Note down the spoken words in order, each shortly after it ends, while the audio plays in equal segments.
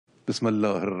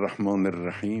Bismillah ar-Rahman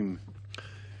ar-Rahim.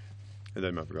 In the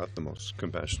name of God, the most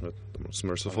compassionate, the most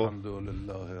merciful.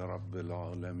 Alhamdulillah Rabbil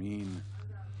Alameen.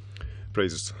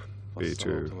 Praises be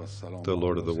to the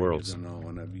Lord of the worlds.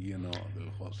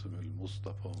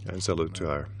 And salute to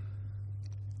our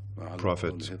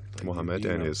Prophet Muhammad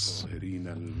and his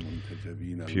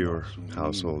pure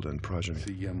household and progeny.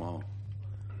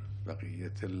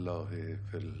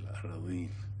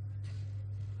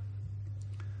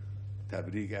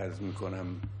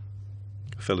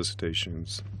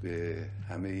 Felicitations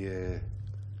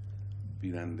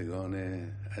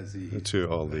to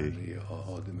all the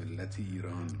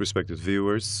respected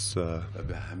viewers, the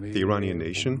Iranian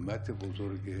nation,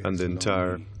 and the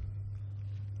entire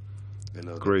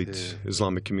great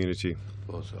Islamic community.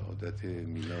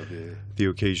 The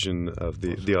occasion of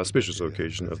the auspicious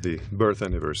occasion of the birth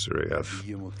anniversary of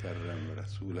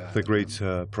the great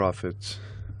Prophet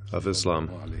of Islam,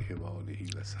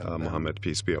 Muhammad,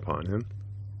 peace be upon him,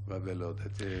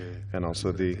 and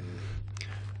also the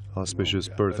auspicious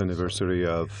birth anniversary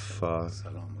of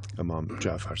Imam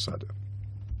Jafar Sadiq.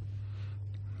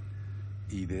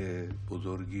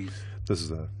 This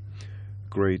is a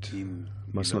great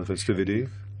Muslim festivity,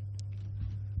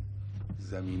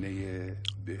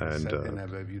 and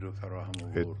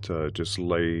it just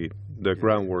laid the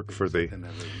groundwork for the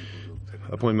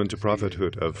appointment to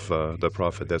prophethood of the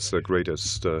Prophet. That's the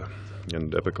greatest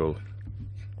and epical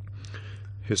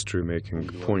history-making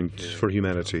point for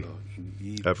humanity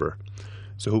ever.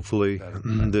 So hopefully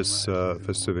this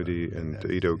festivity and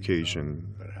Eid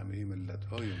occasion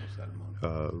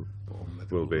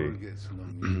will be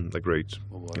a great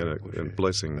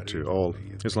blessing to all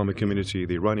Islamic community,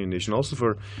 the Iranian nation. Also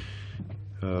for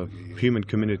human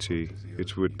community,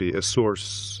 it would be a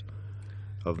source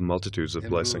of multitudes of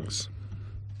blessings.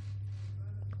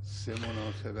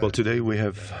 Well, today we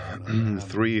have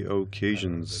three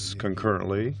occasions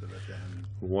concurrently,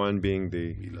 one being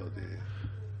the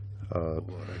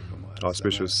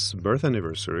auspicious birth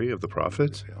anniversary of the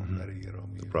Prophet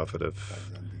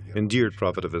endeared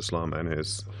Prophet of Islam, and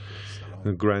his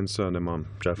grandson Imam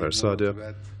Jafar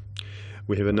Sadiq.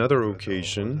 We have another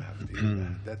occasion,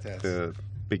 the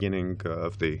beginning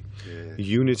of the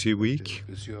Unity Week,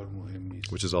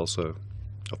 which is also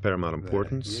of paramount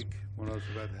importance.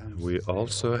 We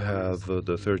also have the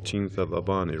 13th of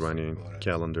Aban, Iranian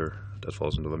calendar, that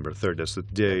falls on November 3rd. That's the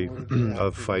day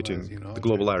of fighting the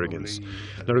global arrogance.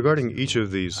 Now, regarding each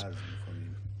of these,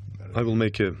 I will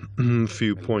make a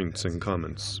few points and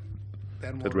comments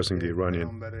addressing the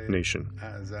Iranian nation.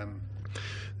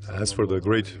 As for the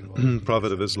great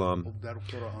Prophet of Islam,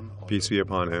 peace be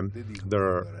upon him, there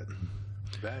are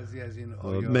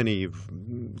many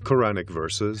Quranic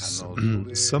verses.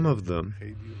 Some of them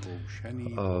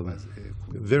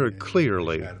very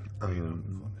clearly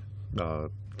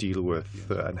deal with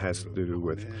and has to do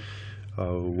with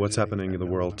what's happening in the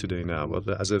world today now.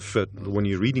 As if when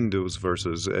you're reading those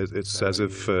verses, it's as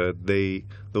if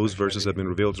those verses have been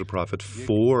revealed to the Prophet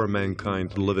for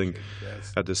mankind living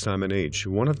at this time and age.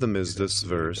 One of them is this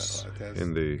verse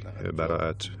in the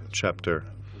Bara'at chapter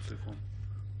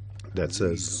that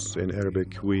says in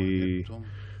Arabic, "We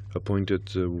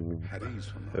appointed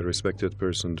a respected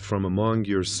person from among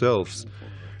yourselves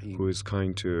who is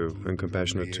kind to and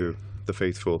compassionate to the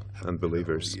faithful and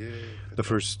believers." The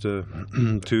first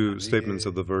two statements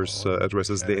of the verse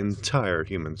addresses the entire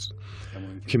human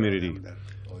community.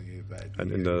 And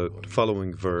in the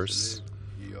following verse,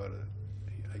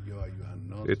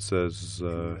 it says,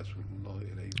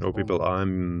 "O people,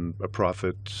 I'm a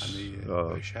prophet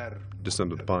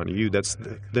descended upon you." That's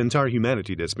the entire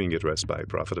humanity that's being addressed by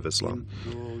Prophet of Islam.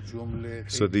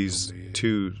 So these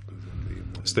two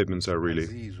statements are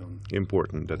really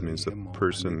important. That means the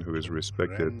person who is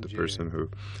respected, the person who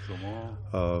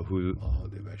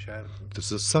the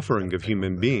suffering of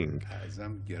human being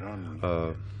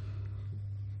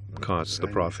costs the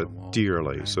Prophet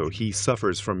dearly. So he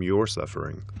suffers from your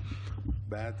suffering.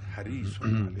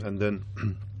 And then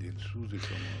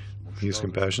he is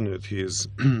compassionate, he is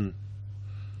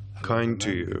kind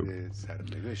to you,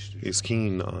 he is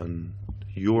keen on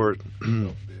your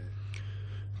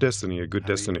destiny, a good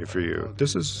destiny for you.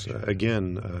 This is, again,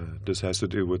 this has to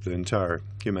do with the entire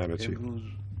humanity.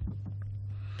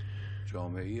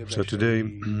 So today,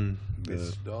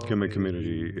 the human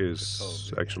community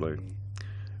is actually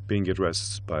being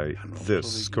addressed by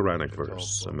this Quranic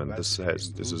verse. I mean, this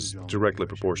is directly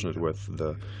proportionate with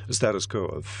the status quo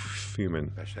of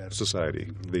human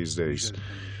society these days.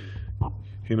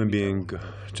 Human being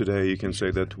today, you can say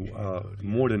that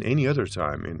more than any other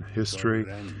time in history,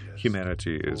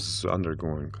 humanity is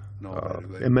undergoing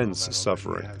immense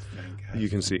suffering. You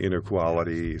can see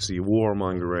inequality, see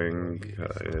warmongering,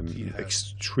 and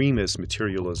extremist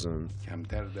materialism,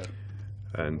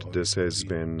 and this has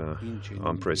been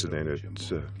unprecedented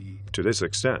to this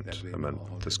extent. I mean,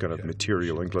 this kind of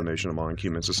material inclination among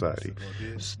human society,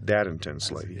 that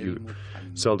intensely. You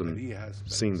seldom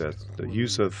seen that. The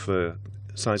use of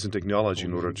science and technology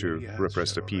in order to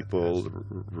repress the people,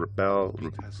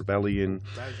 rebellion,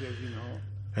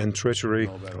 and treachery,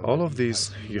 all of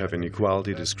these, you have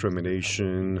inequality,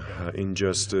 discrimination,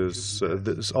 injustice.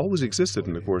 This always existed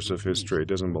in the course of history. It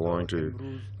doesn't belong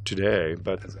to today.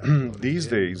 But these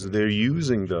days, they're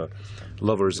using the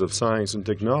lovers of science and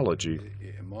technology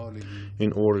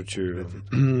in order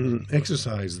to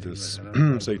exercise this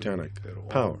satanic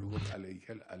power.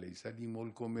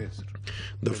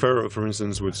 The Pharaoh, for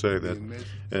instance, would say that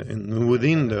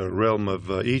within the realm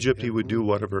of Egypt, he would do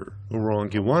whatever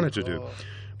wrong he wanted to do.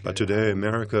 But today,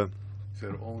 America,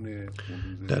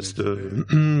 that's the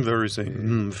very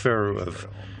same Pharaoh of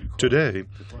today.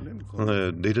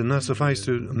 They did not suffice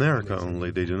to America only.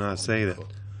 They do not say that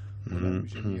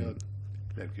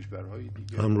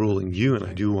I'm ruling you and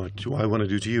I do what I want to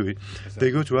do to you.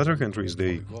 They go to other countries.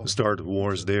 They start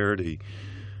wars there. They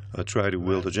try to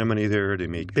wield hegemony there. They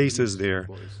make bases there.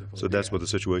 So that's what the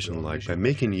situation is like. By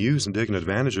making use and taking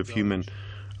advantage of human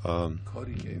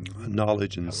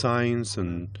knowledge and science,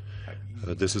 and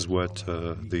this is what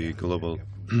the global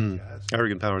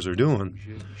arrogant powers are doing.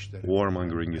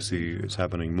 Warmongering, you see, is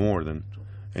happening more than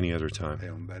any other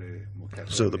time.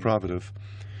 So the Prophet of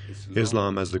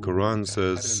Islam, as the Quran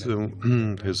says,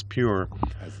 his pure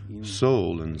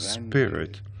soul and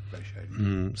spirit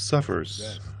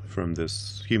suffers from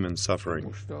this human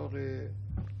suffering,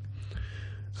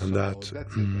 and that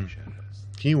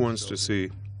he wants to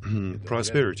see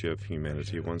prosperity of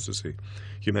humanity. He wants to see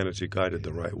humanity guided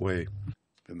the right way.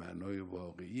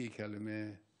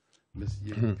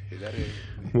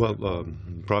 Well,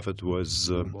 Prophet was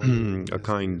a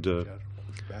kind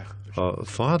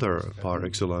father par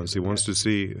excellence. He wants to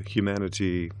see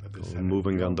humanity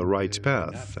moving on the right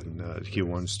path, and he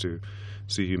wants to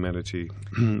see humanity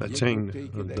attain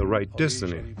the right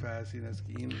destiny.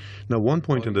 Now, one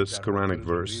point in this Quranic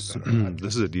verse,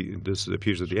 this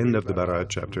appears at the end of the Bara'at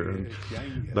chapter, and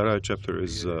Bara'at chapter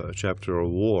is a chapter of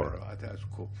war.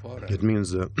 It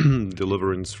means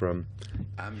deliverance from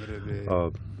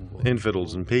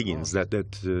infidels and pagans, that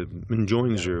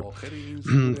enjoins you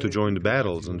to join the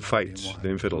battles and fight the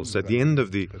infidels. At the end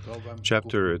of the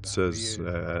chapter, it says,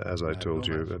 as I told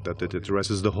you, that it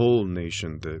addresses the whole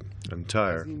nation, the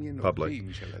entire public.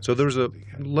 So there's a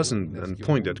lesson and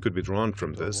point that could be drawn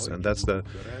from this, and that's the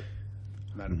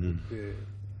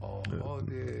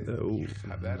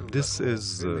this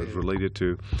is related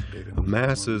to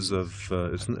masses of,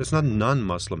 it's not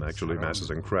non-Muslim actually, masses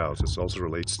and crowds. It also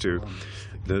relates to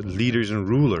the leaders and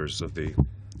rulers of the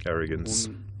arrogance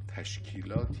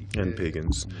and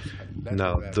pagans.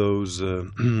 Now, those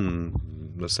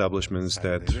establishments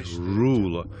that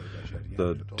rule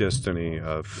the destiny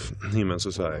of human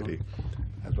society,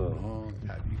 the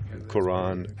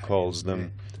Quran calls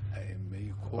them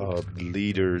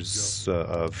leaders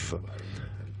of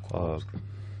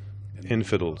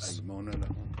infidels.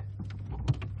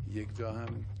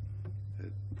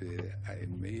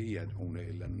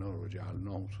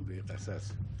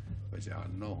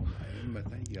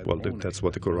 Well, that's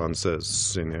what the Quran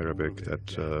says in Arabic,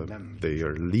 that they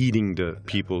are leading the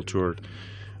people toward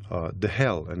the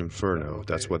hell and inferno.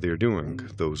 That's what they're doing,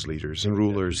 those leaders and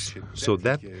rulers. So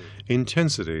that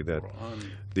intensity that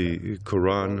the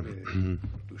Quran,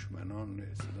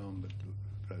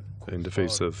 in the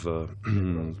face of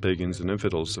pagans and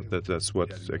infidels, that's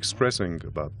what's expressing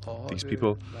about these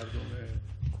people.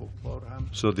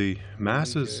 So the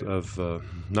masses of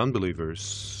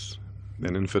non-believers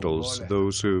and infidels,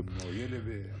 those who,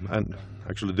 and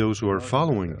actually those who are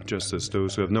following justice,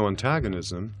 those who have no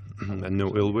antagonism and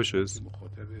no ill wishes,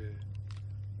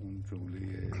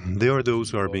 they are those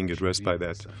who are being addressed by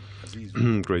that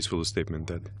graceful statement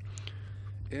that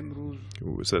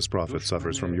says Prophet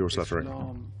suffers from your suffering.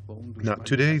 Now,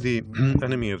 today the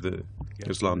enemy of the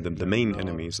Islam, the main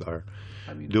enemies are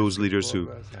those leaders who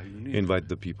invite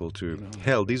the people to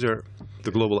hell. These are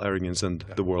the global arrogance and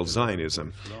the world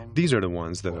Zionism. These are the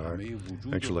ones that are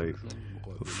actually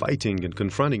fighting and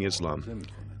confronting Islam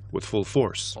with full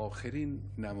force.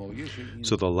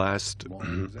 So the last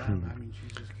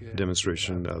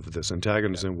demonstration of this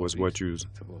antagonism was what you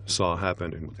saw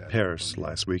happen in Paris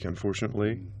last week,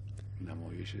 unfortunately.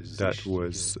 That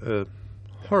was a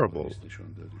horrible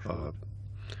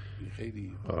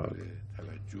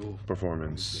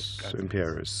performance in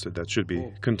Paris that should be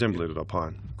contemplated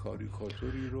upon.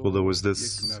 Well, there was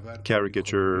this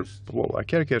caricature. Well, a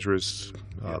caricaturist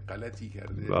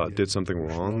did something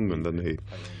wrong, and then they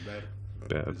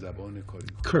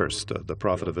cursed the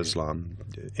Prophet of Islam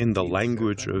in the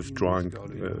language of drawing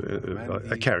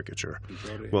a caricature.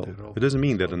 Well, it doesn't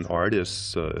mean that an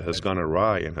artist has gone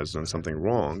awry and has done something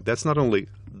wrong. That's not only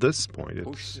this point.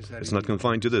 It's not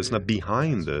confined to this. It's not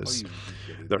behind this.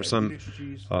 There are some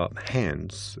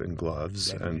hands and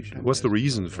gloves. And what's the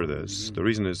reason for this? The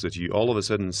reason is that you all of a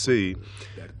sudden see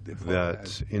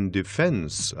that in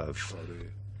defense of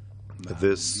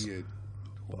this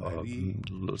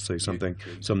let's say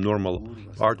some normal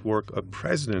artwork, a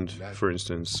president, for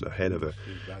instance, head of a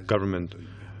government,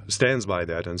 stands by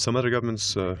that, and some other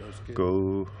governments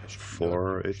go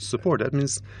for its support. That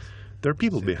means there are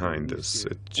people behind this.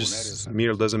 It just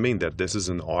merely doesn't mean that this is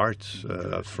an art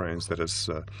of France that has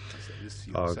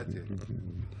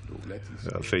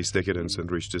faced decadence and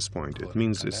reached this point. It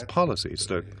means it's policy. It's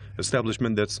the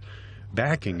establishment that's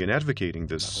backing and advocating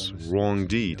this wrong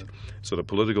deed. So the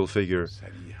political figure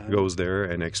goes there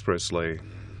and expressly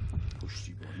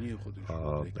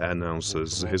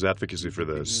announces his advocacy for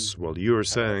this. Well, you are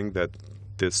saying that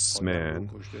this man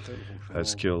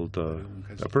has killed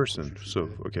a person. So,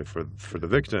 okay, for the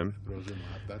victim,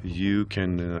 you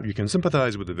can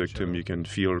sympathize with the victim. You can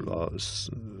feel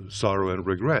sorrow and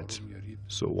regret.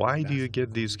 So why do you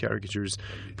get these caricatures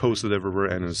posted everywhere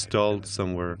and installed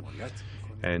somewhere?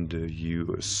 And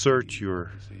you assert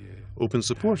your open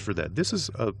support for that. This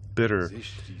is a bitter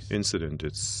incident.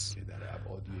 It's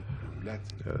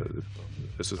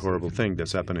this is a horrible thing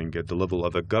that's happening at the level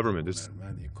of a government. It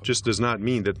just does not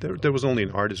mean that there was only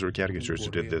an artist or a caricaturist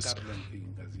who did this.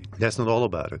 That's not all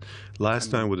about it.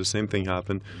 Last time when the same thing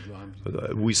happened,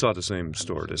 we saw the same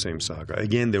story, the same saga.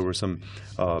 Again, there were some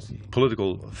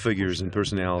political figures and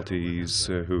personalities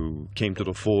who came to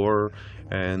the fore,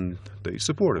 and they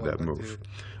supported that move.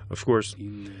 Of course,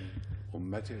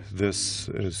 this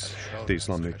is the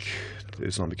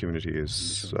Islamic community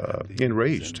is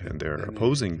enraged, and they're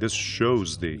opposing. This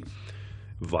shows the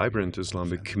vibrant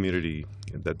Islamic community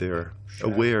that they're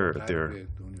aware, they're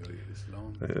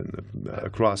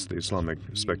across the Islamic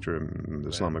spectrum, the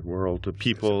Islamic world, the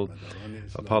people,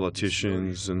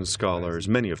 politicians and scholars,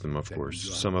 many of them, of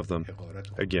course. Some of them,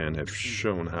 again, have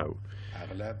shown how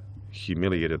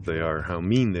humiliated they are, how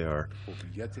mean they are.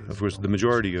 Of course, the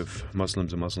majority of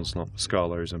Muslims and Muslim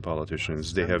scholars and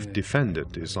politicians, they have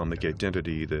defended the Islamic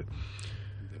identity, the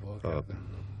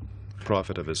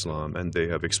Prophet of Islam, and they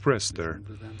have expressed their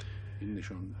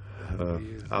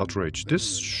outrage.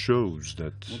 This shows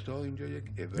that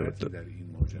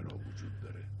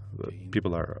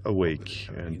people are awake,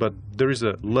 but there is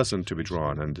a lesson to be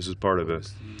drawn, and this is part of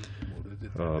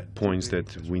the points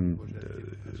that we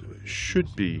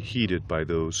should be heeded by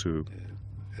those who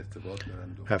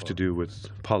have to do with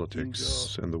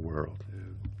politics in the world.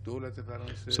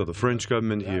 So the French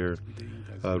government here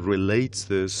relates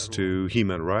this to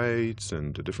human rights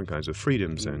and to different kinds of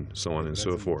freedoms and so on and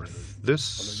so forth.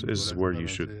 This is where you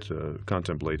should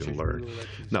contemplate and learn.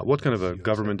 Now, what kind of a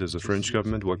government is the French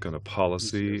government? What kind of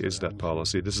policy is that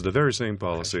policy? This is the very same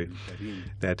policy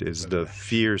that is the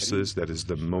fiercest, that is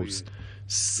the most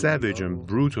savage and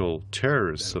brutal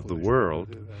terrorists of the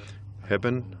world have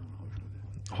been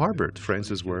harbored.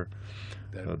 France is where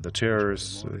the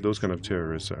terrorists, those kind of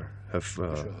terrorists have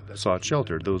sought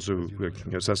shelter. Those who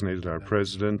assassinated our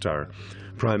president, our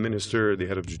prime minister, the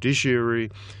head of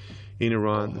judiciary in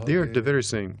Iran, they are the very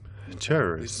same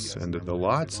terrorists. And the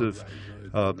lots of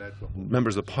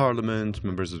members of parliament,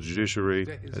 members of the judiciary,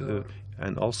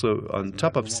 and also on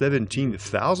top of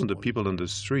 17,000 of people in the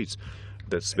streets.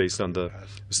 That's based on the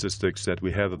statistics that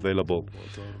we have available.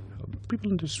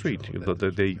 People in the street,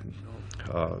 they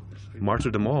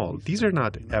martyr them all. These are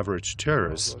not average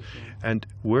terrorists. And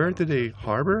where do they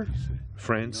harbor?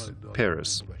 France,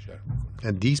 Paris.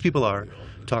 And these people are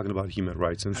talking about human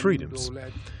rights and freedoms.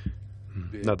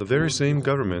 Now, the very same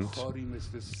government,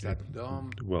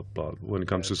 well, when it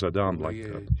comes to Saddam, like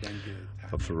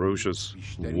a ferocious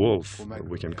wolf,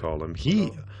 we can call him,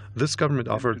 this government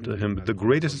offered him the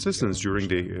greatest assistance during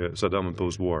the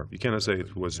Saddam-imposed war. You cannot say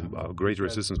it was greater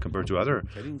assistance compared to other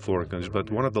foreign countries,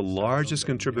 but one of the largest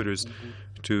contributors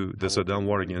to the Saddam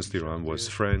war against Iran was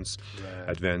France.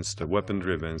 Advanced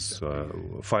weaponry, advanced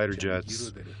fighter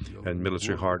jets, and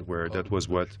military hardware. That was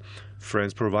what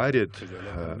France provided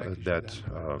that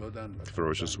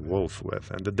ferocious wolf with,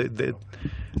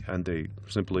 and they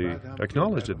simply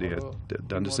acknowledged that they had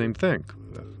done the same thing.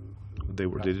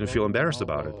 they didn't feel embarrassed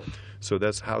about it. So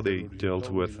that's how they dealt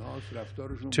with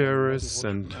terrorists.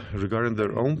 And regarding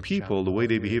their own people, the way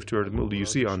they behave toward the middle, you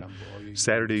see on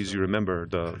Saturdays, you remember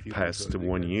the past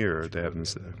 1 year, they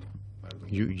haven't.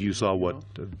 You saw what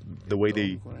the way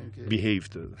they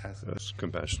behaved,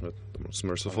 compassionate, the most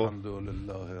merciful.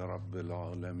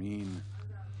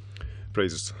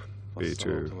 Praises be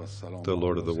to the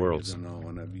Lord of the worlds,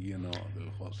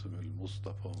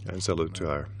 and salute to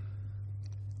our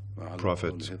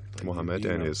Prophet Muhammad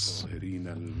and his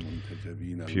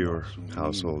pure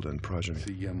household and progeny.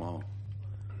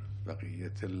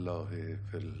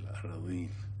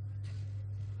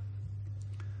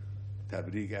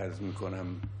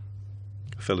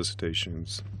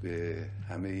 Felicitations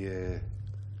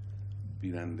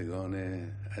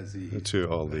to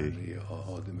all the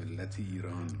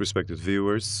respected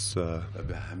viewers, the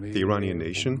Iranian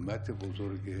nation,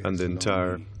 and the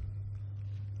entire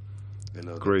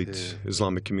great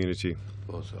Islamic community.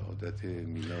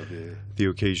 The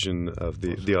occasion of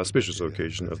the auspicious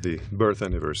occasion of the birth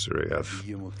anniversary of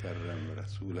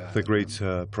the great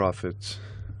Prophet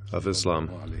of Islam,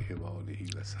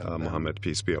 Muhammad,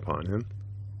 peace be upon him,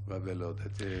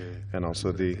 and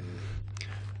also the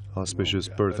auspicious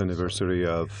birth anniversary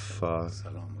of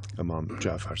Imam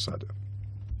Jafar Sadiq.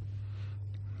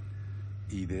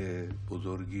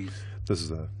 This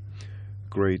is a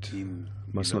great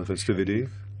Muslim festivity,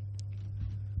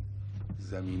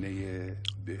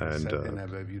 and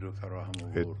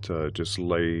it just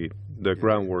laid the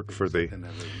groundwork for the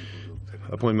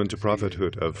appointment to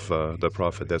prophethood of the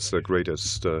Prophet. That's the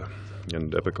greatest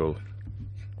and epical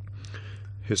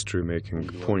history-making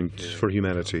point for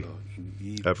humanity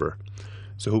ever.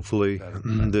 So hopefully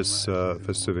this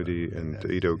festivity and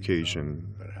Eid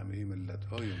occasion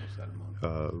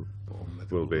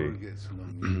will be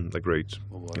a great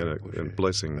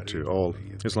blessing to all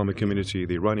Islamic community,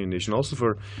 the Iranian nation. Also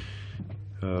for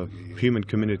human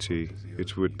community,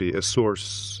 it would be a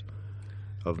source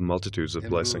of multitudes of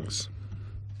blessings.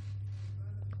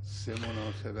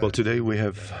 Well, today we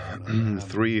have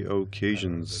 3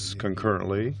 occasions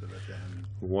concurrently,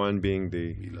 one being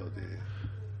the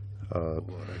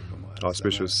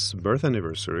auspicious birth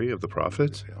anniversary of the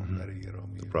Prophet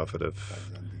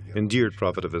endeared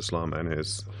Prophet of Islam, and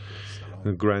his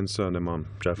grandson Imam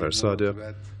Jafar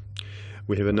Sadiq.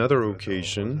 We have another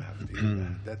occasion,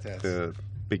 the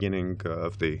beginning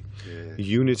of the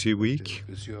Unity Week,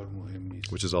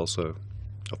 which is also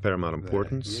of paramount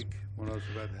importance.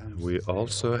 We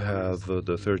also have the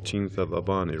 13th of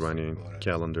Aban, Iranian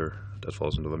calendar, that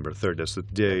falls on November 3rd. That's the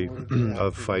day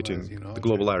of fighting the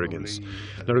global arrogance.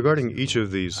 Now, regarding each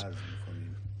of these,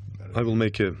 I will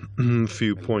make a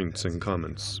few points and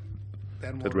comments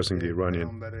addressing the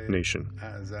Iranian nation.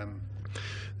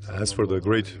 As for the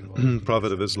great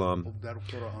Prophet of Islam,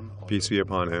 peace be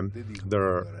upon him, there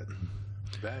are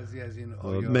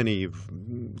many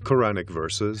Quranic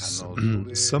verses.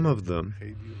 Some of them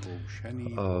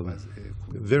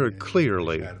very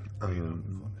clearly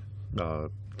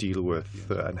deal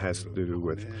with and has to do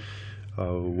with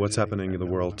what's happening in the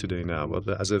world today now.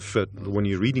 As if when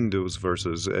you're reading those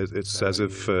verses, it's as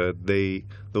if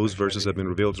those verses have been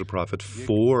revealed to the Prophet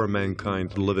for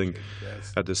mankind living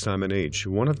at this time and age.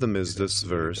 One of them is this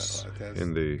verse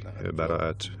in the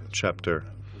Bara'at chapter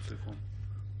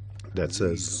that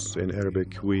says in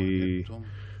Arabic, "We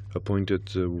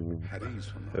appointed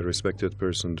a respected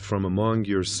person from among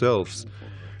yourselves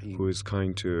who is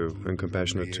kind to and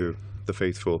compassionate to the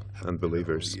faithful and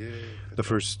believers." The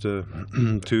first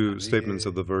 2 statements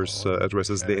of the verse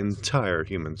addresses the entire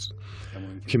human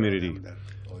community.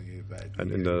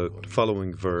 And in the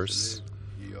following verse,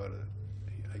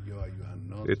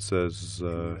 it says,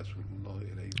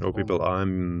 "O people,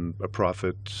 I'm a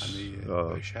prophet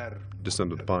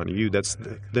descended upon you." That's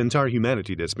the entire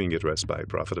humanity that's being addressed by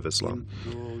Prophet of Islam.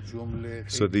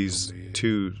 So these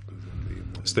 2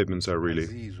 statements are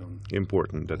really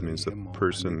important. That means the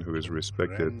person who is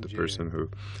respected, the person who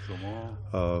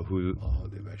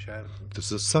the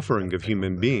suffering of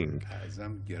human being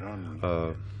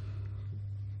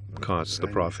costs the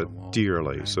Prophet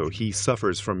dearly. So he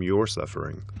suffers from your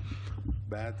suffering.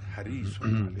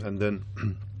 And then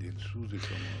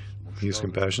he is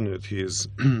compassionate, he is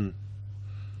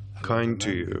kind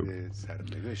to you,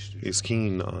 he is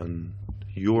keen on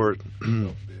your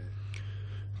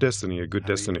destiny, a good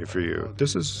destiny for you.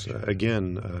 This is,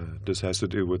 again, this has to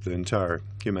do with the entire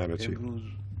humanity.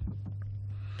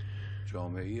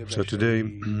 So today,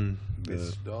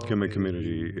 the human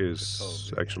community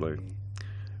is actually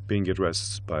being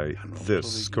addressed by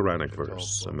this Quranic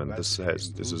verse. I mean, this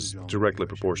is directly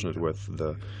proportionate with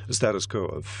the status quo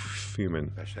of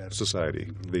human society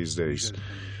these days.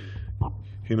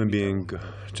 Human being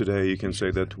today, you can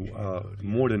say that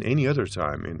more than any other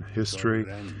time in history,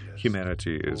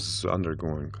 humanity is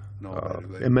undergoing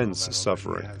immense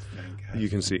suffering. You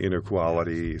can see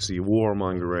inequality, see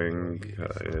warmongering,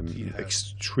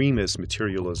 extremist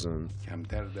materialism,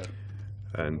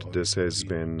 and this has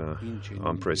been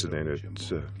unprecedented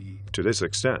to this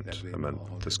extent. I mean,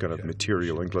 this kind of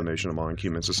material inclination among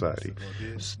human society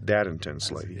is that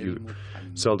intensely. You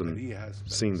seldom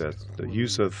seen that. The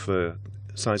use of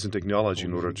science and technology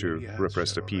in order to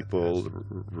repress the people,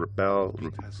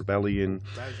 rebellion,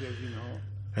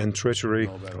 and treachery,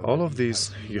 all of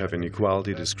these, you have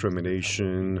inequality,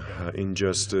 discrimination,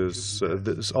 injustice.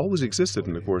 This always existed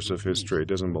in the course of history. It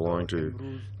doesn't belong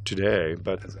to today,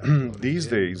 but these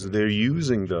days they're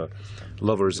using the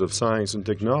lovers of science and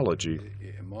technology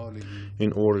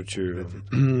in order to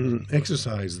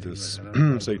exercise this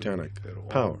satanic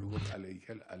power.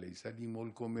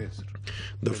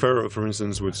 The Pharaoh, for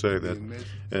instance, would say that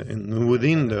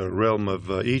within the realm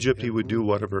of Egypt, he would do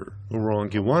whatever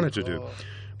wrong he wanted to do.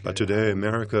 But today,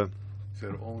 America,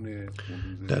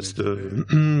 that's the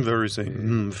very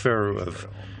same Pharaoh of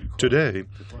today.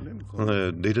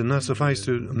 They did not suffice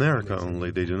to America only.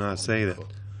 They do not say that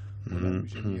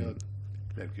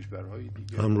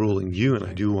I'm ruling you and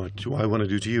I do what I want to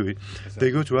do to you.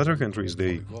 They go to other countries.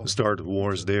 They start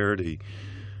wars there. They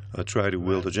try to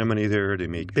wield hegemony there. They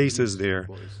make bases there.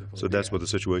 So that's what the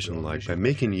situation is like. By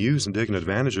making use and taking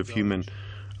advantage of human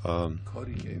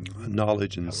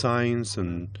knowledge and science,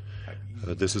 and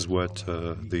this is what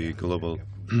the global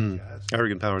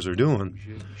arrogant powers are doing.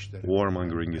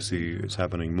 Warmongering, you see, is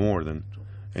happening more than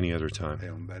any other time.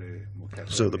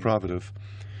 So the Prophet of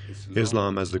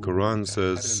Islam, as the Quran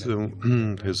says,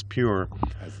 his pure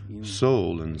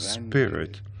soul and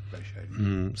spirit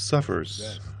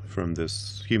suffers from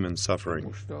this human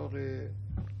suffering,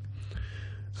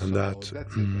 and that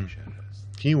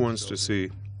he wants to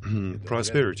see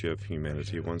prosperity of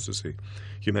humanity. He wants to see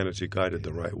humanity guided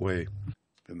the right way.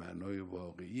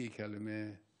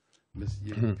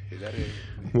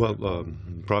 Well,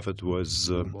 Prophet was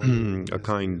a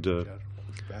kind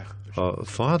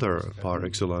father par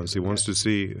excellence. He wants to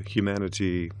see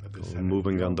humanity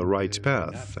moving on the right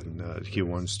path, and he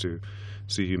wants to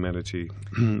see humanity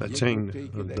attain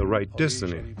the right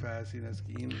destiny.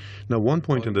 Now, one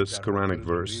point in this Quranic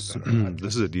verse,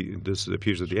 this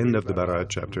appears at the end of the Bara'at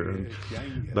chapter, and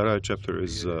Bara'at chapter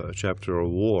is a chapter of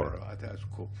war.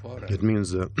 It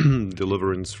means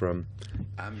deliverance from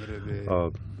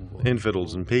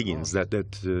infidels and pagans, that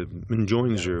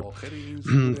enjoins you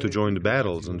to join the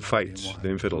battles and fight the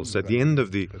infidels. At the end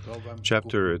of the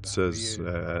chapter, it says,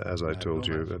 as I told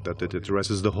you, that it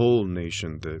addresses the whole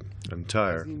nation, the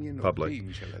entire public.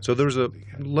 So there's a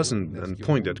lesson and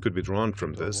point that could be drawn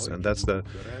from this, and that's that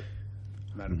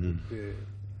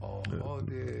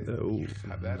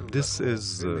this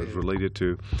is related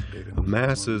to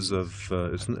masses of,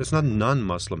 it's not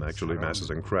non-Muslim actually,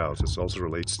 masses and crowds. It also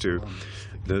relates to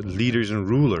the leaders and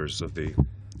rulers of the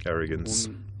arrogants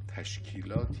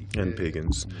and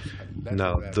pagans.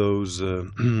 Now, those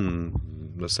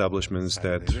establishments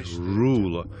that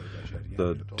rule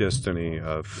the destiny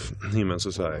of human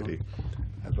society,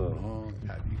 the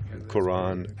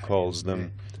Quran calls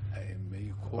them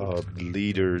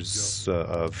leaders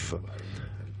of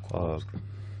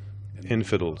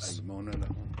infidels.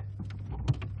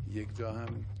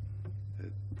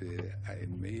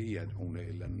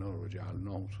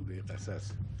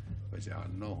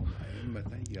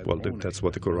 Well, that's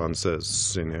what the Quran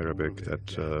says in Arabic, that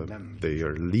they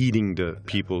are leading the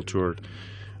people toward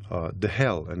the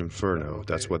hell and inferno.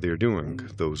 That's what they're doing,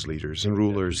 those leaders and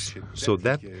rulers. So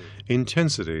that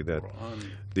intensity that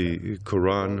the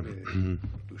Quran,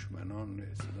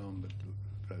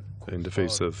 in the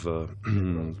face of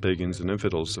pagans and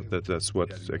infidels, that's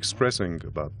what's expressing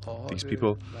about these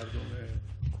people.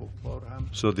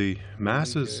 So the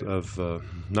masses of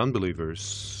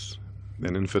non-believers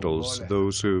and infidels,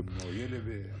 those who,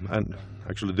 and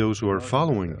actually those who are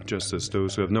following justice,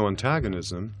 those who have no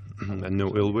antagonism and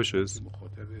no ill wishes,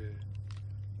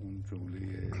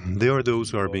 they are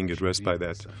those who are being addressed by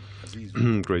that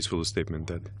graceful statement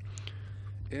that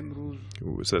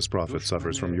says Prophet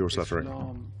suffers from your suffering.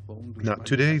 Now,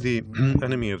 today the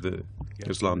enemy of the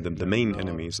Islam, the main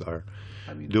enemies are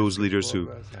those leaders who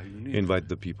invite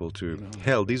the people to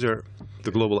hell. These are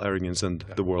the global arrogance and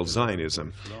the world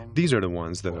Zionism. These are the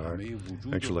ones that are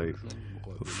actually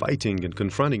fighting and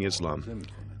confronting Islam.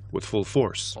 with full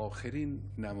force.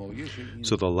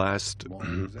 So the last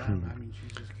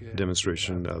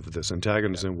demonstration of this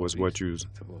antagonism was what you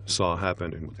saw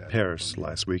happen in Paris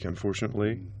last week,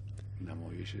 unfortunately.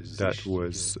 That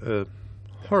was a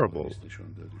horrible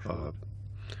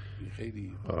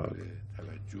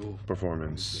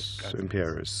performance in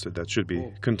Paris that should be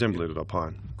contemplated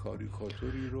upon.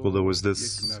 Well, there was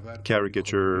this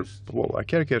caricature. Well, a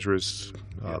caricaturist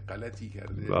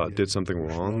did something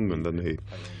wrong, and then they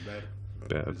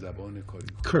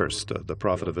cursed the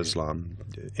Prophet of Islam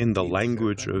in the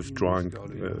language of drawing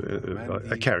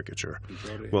a caricature.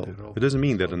 Well, it doesn't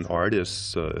mean that an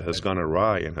artist has gone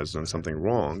awry and has done something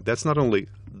wrong. That's not only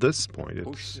this point.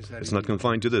 It's not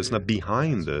confined to this. It's not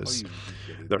behind this.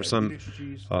 There are some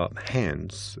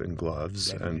hands and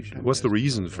gloves. And what's the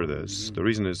reason for this? The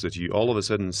reason is that you all of a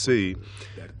sudden see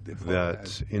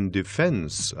that in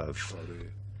defense of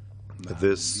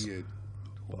this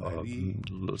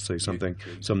let's say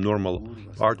some normal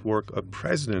artwork, a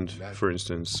president, for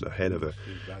instance, head of a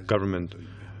government,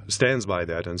 stands by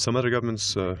that, and some other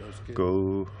governments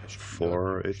go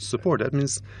for its support. That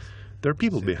means there are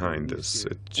people behind this.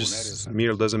 It just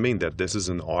merely doesn't mean that this is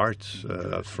an art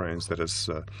of France that has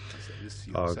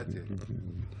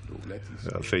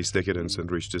faced decadence and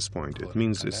reached this point. It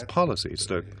means it's policy. It's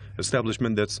the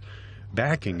establishment that's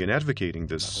backing and advocating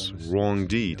this wrong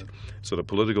deed. So the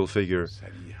political figure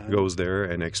goes there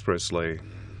and expressly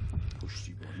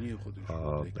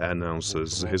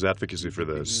announces his advocacy for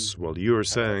this. Well, you are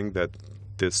saying that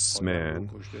this man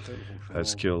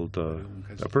has killed a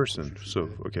person. So,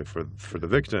 okay, for the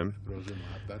victim,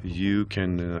 you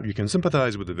can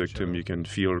sympathize with the victim. You can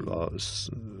feel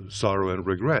sorrow and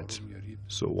regret.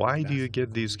 So why do you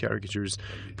get these caricatures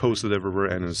posted everywhere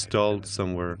and installed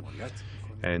somewhere,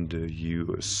 and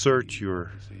you assert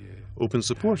your open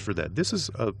support for that? This is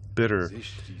a bitter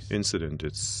incident.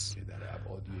 It's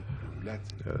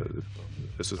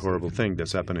this is a horrible thing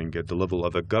that's happening at the level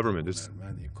of a government. It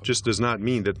just does not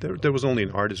mean that there was only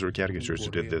an artist or a caricaturist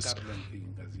who did this.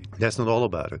 That's not all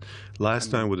about it.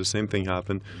 Last time when the same thing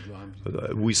happened,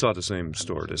 we saw the same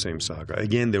story, the same saga.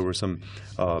 Again, there were some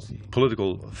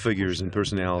political figures and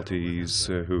personalities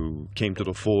who came to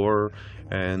the fore,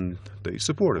 and they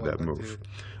supported that move.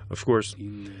 Of course,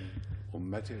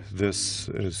 this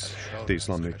is the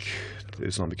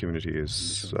Islamic community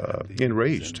is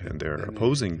enraged, and they're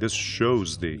opposing. This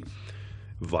shows the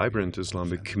vibrant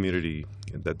Islamic community,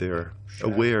 that they're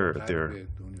aware, they're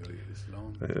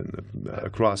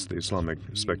across the Islamic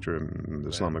spectrum, the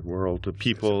Islamic world, the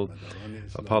people,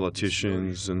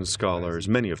 politicians and scholars,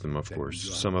 many of them, of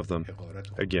course. Some of them,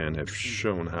 again, have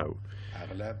shown how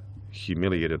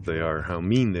humiliated they are, how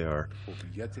mean they are.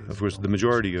 Of course, the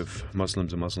majority of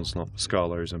Muslims and Muslim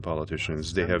scholars and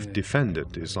politicians, they have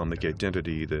defended the Islamic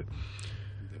identity, the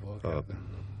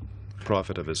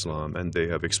Prophet of Islam, and they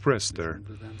have expressed their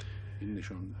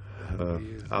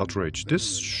outrage.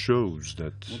 This shows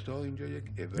that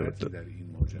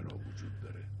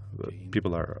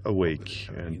people are awake,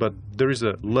 but there is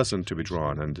a lesson to be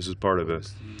drawn, and this is part of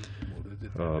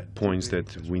the points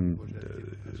that we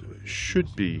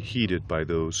should be heeded by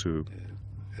those who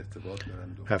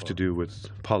have to do with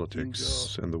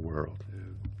politics in the world.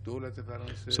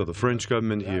 So the French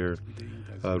government here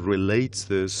relates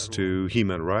this to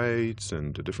human rights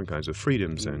and to different kinds of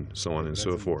freedoms and so on and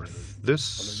so forth.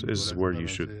 This is where you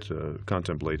should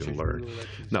contemplate and learn.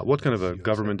 Now, what kind of a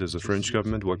government is the French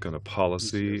government? What kind of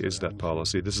policy is that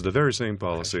policy? This is the very same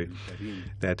policy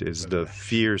that is the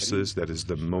fiercest, that is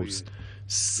the most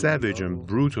savage and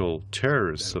brutal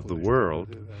terrorists of the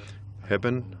world have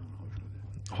been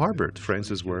harbored.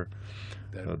 France is where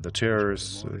the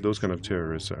terrorists, those kind of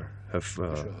terrorists have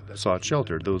sought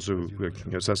shelter. Those who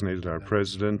assassinated our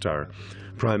president, our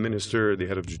prime minister, the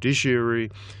head of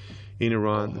judiciary in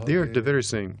Iran, they are the very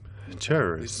same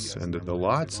terrorists. And there are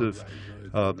lots of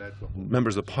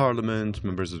members of parliament,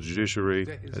 members of the judiciary,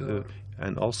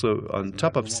 and also on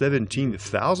top of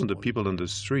 17,000 of people in the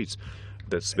streets.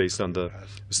 That's based on the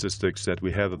statistics that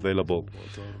we have available.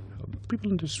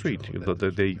 People in the street,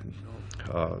 they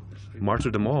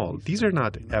martyr them all. These are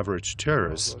not average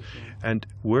terrorists. And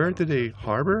where do they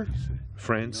harbor?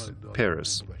 France,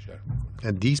 Paris.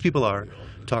 And these people are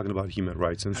talking about human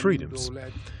rights and freedoms.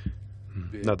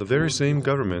 Now, the very same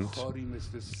government,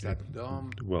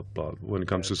 well, when it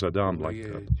comes to Saddam,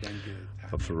 like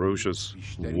a ferocious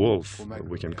wolf,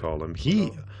 we can call him.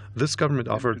 This government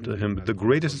offered him the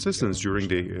greatest assistance during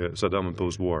the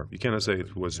Saddam-imposed war. You cannot say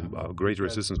it was greater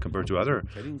assistance compared to other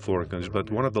foreign countries,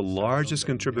 but one of the largest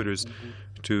contributors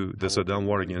to the Saddam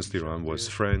war against Iran was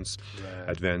France.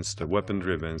 Advanced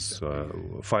weaponry, advanced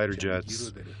fighter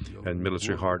jets, and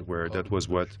military hardware. That was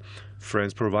what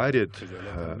France provided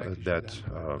that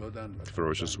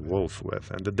ferocious wolf with,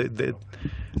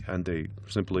 and they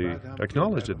simply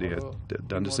acknowledged that they had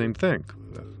done the same thing.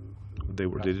 They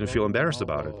didn't feel embarrassed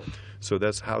about it. So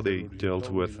that's how they dealt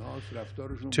with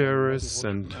terrorists.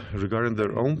 And regarding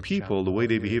their own people, the way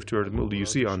they behave toward the middle, you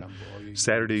see on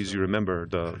Saturdays, you remember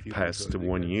the past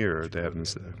 1 year, they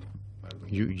haven't.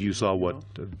 You saw what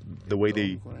the way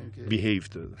they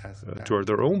behaved toward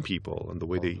their own people and the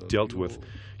way they dealt with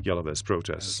Yellow Vest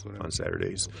protests on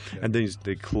Saturdays. And then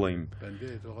they claim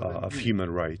of human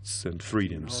rights and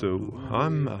freedom. So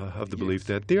I'm of the belief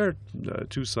that they are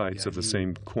two sides of the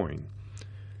same coin.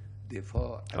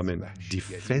 I mean,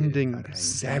 defending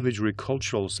savagery,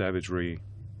 cultural savagery,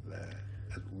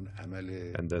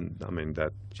 and then, I mean,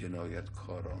 that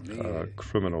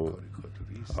criminal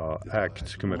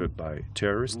act committed by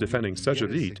terrorists, defending such a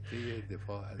deed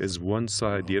is one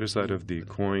side. The other side of the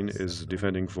coin is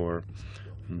defending for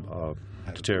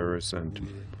the terrorists and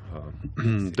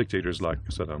dictators like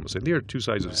Saddam Hussein. They are two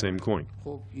sides of the same coin.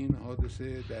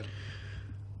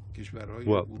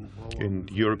 Well, in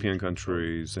European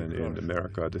countries and in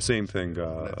America, the same thing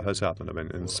has happened. I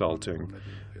mean, insulting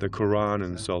the Quran,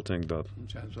 insulting the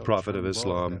Prophet of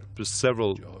Islam.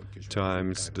 Several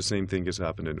times the same thing has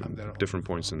happened in different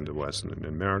points in the West, and in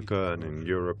America and in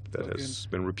Europe. That has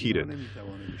been repeated.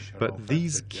 But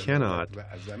these cannot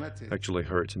actually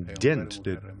hurt and dent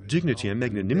the dignity and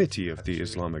magnanimity of the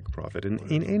Islamic Prophet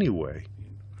in any way,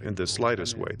 in the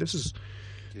slightest way. This is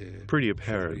pretty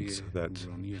apparent that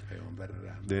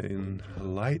the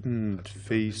enlightened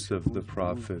face of the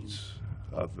Prophet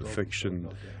of fiction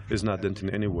is not dented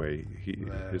in any way.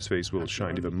 His face will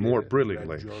shine even more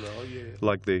brilliantly,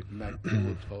 like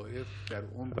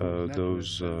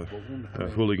those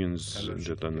hooligans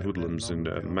and hoodlums in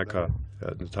Mecca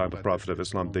at the time of the Prophet of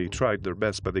Islam. They tried their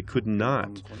best, but they could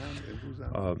not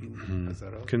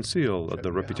conceal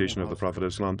the reputation of the Prophet of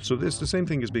Islam. So the same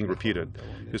thing is being repeated.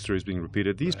 History is being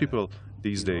repeated. These people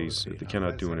these days, they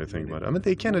cannot do anything about it. I mean,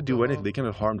 they cannot do anything. They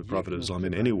cannot harm the Prophet of Islam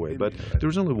in any way. But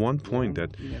there's only one point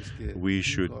that we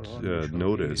should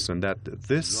notice, and that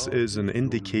this is an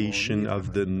indication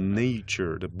of the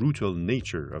nature, the brutal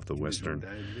nature of the Western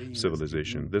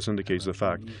civilization. This indicates the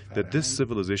fact that this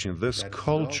civilization, this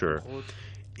culture,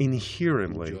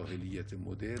 inherently,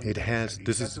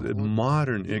 this is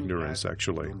modern ignorance,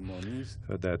 actually,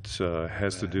 that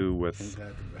has to do with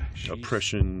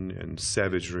oppression and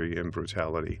savagery and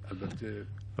brutality.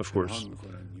 Of course,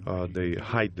 they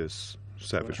hide this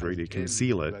savagery, they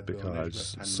conceal it,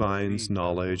 because science,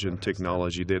 knowledge, and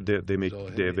technology, they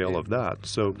avail of that.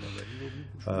 So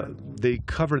they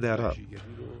cover that up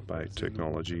by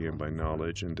technology and by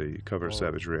knowledge, and they cover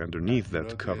savagery underneath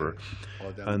that cover.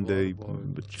 And they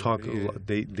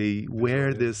they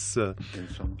wear this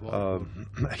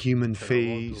human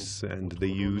face, and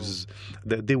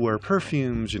they wear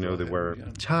perfumes, they wear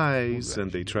ties,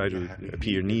 and they try to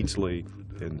appear neatly,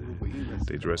 and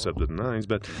they dress up to the nines,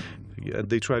 but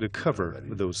they try to cover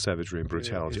those savagery and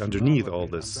brutality underneath all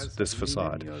this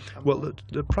facade. Well,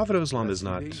 the Prophet of Islam is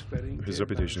not, his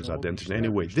reputation is not dented in any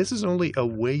way. This is only a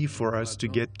way for us to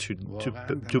get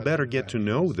to better get to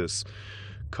know this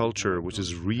culture, which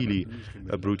is really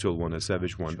a brutal one, a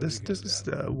savage one. This is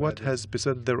what has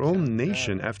beset their own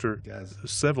nation after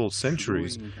several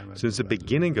centuries, since the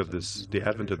beginning of the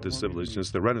advent of this civilization,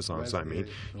 since the Renaissance, I mean.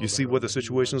 You see what the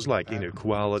situation is like: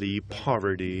 inequality,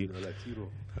 poverty,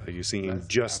 you see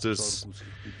injustice,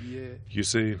 you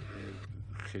see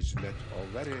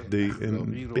the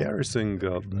embarrassing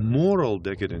moral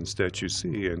decadence that you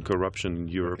see in corruption in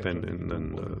Europe and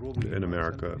in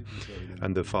America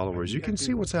and the followers. You can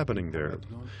see what's happening there.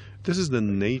 This is the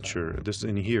nature, this is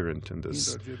inherent in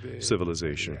this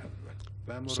civilization.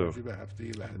 So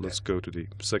let's go to the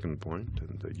second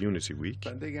point, the Unity Week.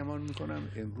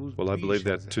 Well, I believe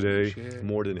that today,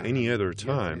 more than any other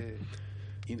time,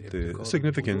 the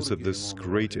significance of this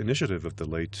great initiative of the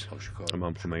late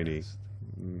Imam Khamenei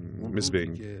is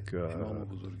being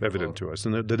evident to us.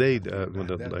 And the day when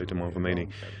the late Imam Khamenei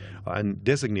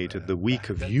designated the Week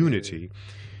of Unity,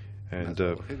 and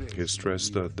he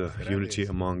stressed the unity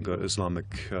among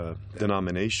Islamic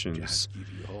denominations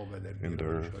in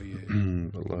their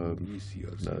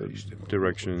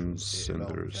directions and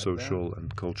their social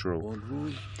and cultural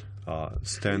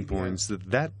standpoints.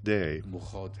 That day,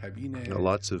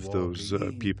 lots of those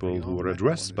people who were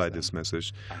addressed by this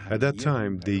message, at that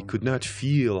time, they could not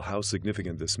feel how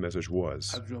significant this message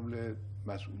was.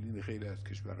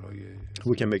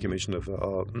 We can make a mention of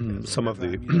some of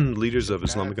the leaders of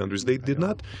Islamic countries. They did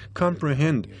not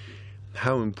comprehend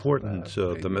how important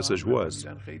the message was.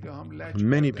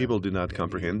 Many people did not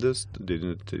comprehend this, did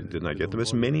not get the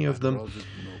message. Many of them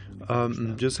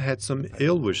just had some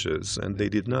ill wishes, and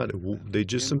they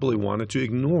just simply wanted to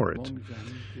ignore it.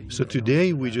 So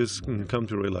today we just come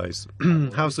to realize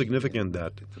how significant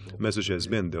that message has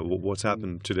been, what's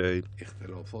happened today,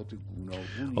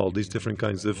 all these different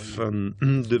kinds of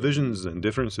divisions and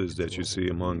differences that you see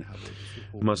among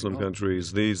Muslim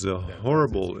countries, these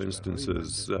horrible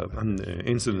incidents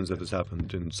that has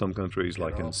happened in some countries,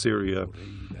 like in Syria,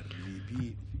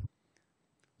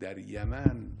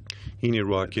 in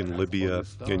Iraq, in Libya,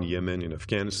 in Yemen, in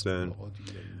Afghanistan.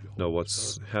 Now,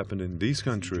 what's happened in these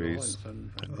countries,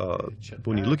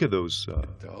 when you look at those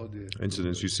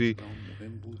incidents, you see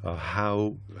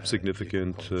how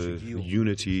significant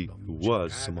unity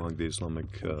was among the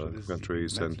Islamic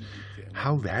countries and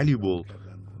how valuable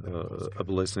a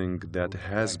blessing that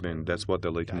has been. That's what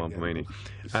the late Imam Khomeini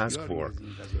asked for.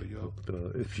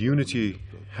 If unity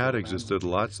had existed,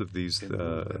 lots of these,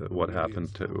 what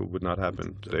happened would not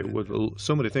happen today.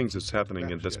 So many things that's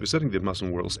happening and that's besetting the Muslim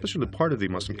world, especially part of the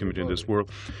Muslim community in this world.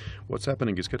 What's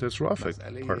happening is catastrophic,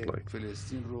 partly.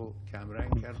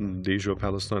 The issue of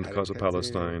Palestine, the cause of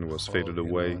Palestine was faded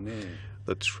away.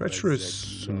 The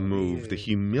treacherous move, the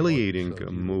humiliating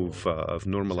move of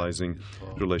normalizing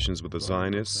relations with the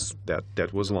Zionists,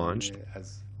 that was launched.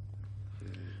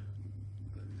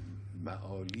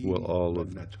 Well, all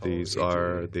of these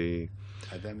are the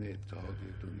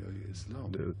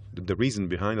reason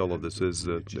behind all of this is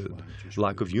the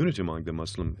lack of unity among the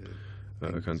Muslim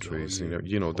countries.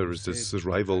 You know, there is this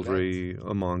rivalry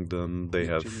among them. They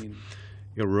have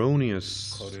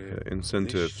erroneous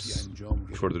incentives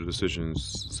for their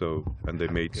decisions, and they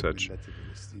made such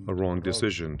a wrong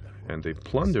decision, and they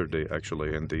plundered,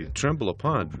 and they trample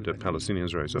upon the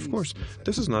Palestinians' rights. Of course,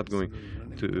 this is not going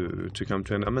to come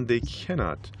to an end. I mean, they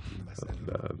cannot.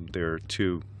 They're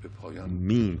too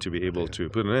mean to be able to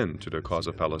put an end to the cause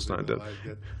of Palestine. The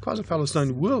cause of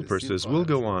Palestine will persist, will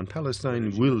go on.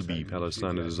 Palestine will be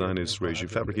Palestine, and the Zionist regime,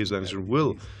 fabricated Zionism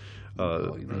will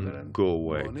go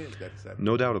away.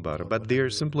 No doubt about it. But they're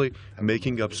simply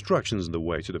making obstructions in the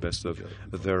way to the best of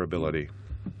their ability.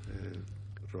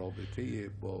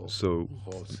 So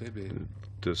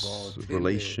this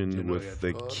relation with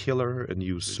the killer and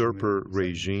usurper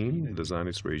regime, the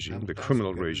Zionist regime, the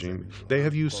criminal regime, they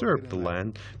have usurped the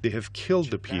land, they have killed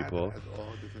the people.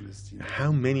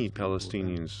 How many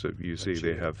Palestinians, you see,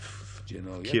 they have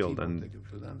killed, and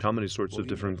how many sorts of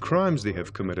different crimes they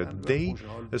have committed. They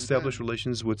establish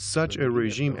relations with such a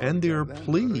regime, and they are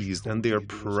pleased, and they are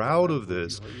proud of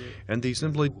this, and they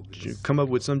simply come up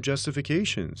with some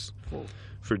justifications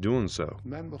for doing so.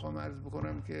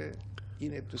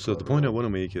 So the point I want to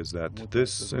make is that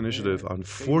this initiative,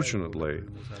 unfortunately,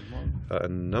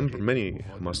 many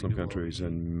Muslim countries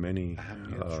and many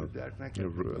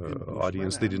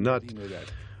audience, they did not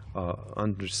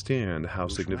understand how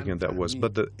significant that was,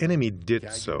 but the enemy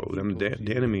did so.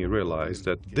 The enemy realized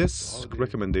that this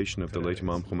recommendation of the late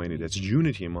Imam Khomeini, that's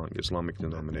unity among Islamic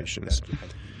denominations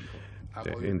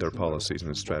in their policies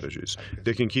and strategies.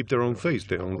 They can keep their own faith,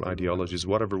 their own ideologies,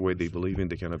 whatever way they believe in.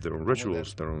 They can have their own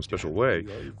rituals, their own special way.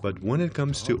 But when it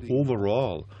comes to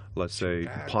overall, let's say,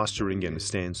 posturing and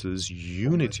stances,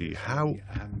 unity, how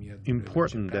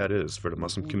important that is for the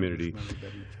Muslim community,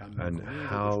 and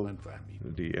how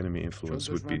the enemy influence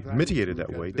would be mitigated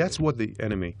that way. That's what the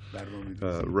enemy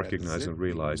recognized and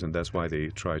realized, and that's why they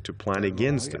tried to plan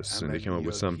against this, and they came up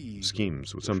with some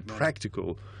schemes, with some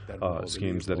practical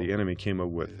schemes that the enemy came up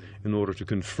with in order to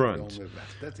confront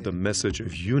the message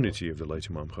of unity of the late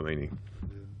Imam Khomeini.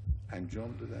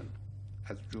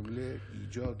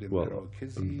 Well,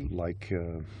 like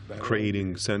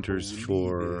creating centers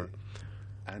for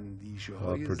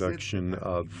production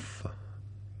of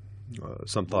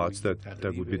some thoughts that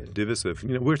would be divisive.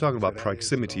 You know, we're talking about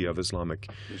proximity of Islamic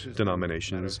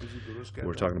denominations.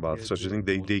 We're talking about such a thing.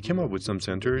 They came up with some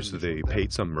centers. They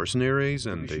paid some mercenaries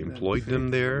and they employed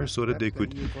them there so that they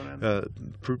could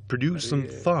produce some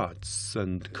thoughts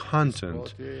and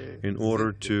content in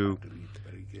order to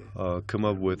come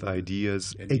up with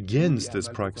ideas against this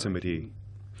proximity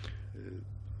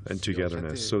and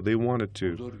togetherness. So they wanted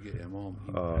to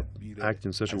act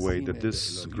in such a way that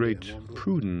this great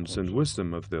prudence and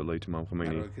wisdom of the late Imam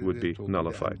Khomeini would be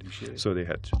nullified. So they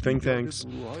had think tanks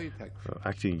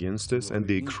acting against this, and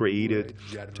they created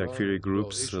takfiri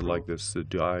groups like this, the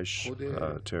Daesh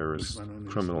terrorist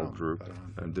criminal group.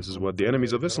 And this is what the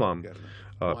enemies of Islam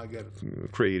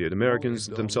created. Americans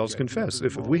themselves confess.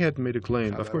 If we had made a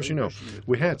claim, of course,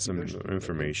 we had some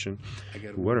information,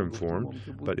 we were informed,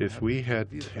 but if we had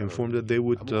informed it, they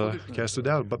would cast it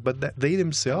out. But they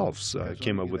themselves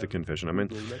came up with a confession. I mean,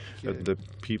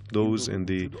 those in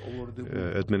the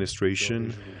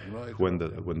administration, when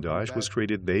Daesh was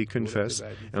created, they confessed,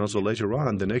 and also later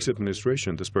on, the next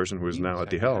administration, this person who is now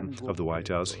at the helm of the White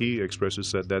House, he expressly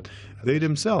said that they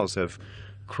themselves have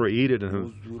created and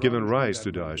have given rise to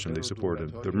Daesh, and they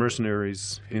supported the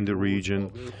mercenaries in the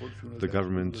region, the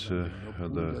government,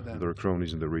 their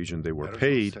cronies in the region. They were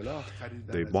paid,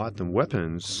 they bought them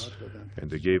weapons, and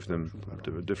they gave them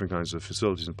different kinds of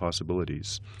facilities and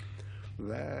possibilities.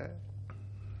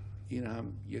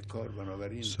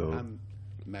 So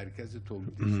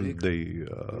they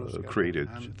created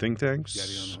think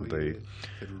tanks, they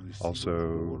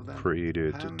also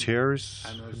created terrorist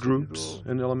groups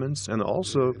and elements, and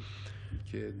also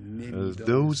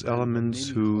those elements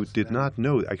who did not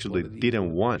know, actually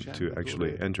didn't want to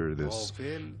actually enter this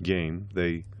game.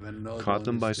 They caught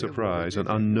them by surprise, and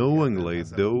unknowingly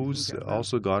those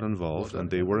also got involved, and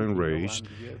they were enraged,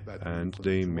 and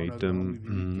they made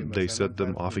them, they set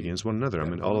them off against one another. I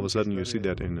mean, all of a sudden you see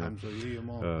that in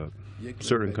a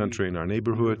certain country in our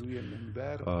neighborhood,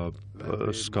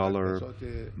 a scholar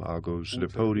goes to the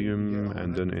podium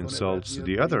and then insults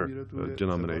the other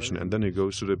denomination, and then he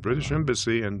goes to the British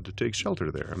embassy and takes shelter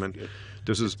there. I mean,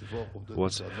 this is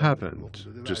what's happened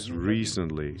just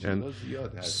recently, and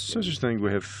such a thing,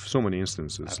 we have so many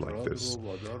instances like this.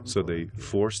 So they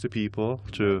force the people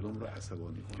to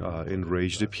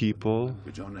enrage the people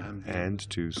and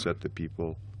to set the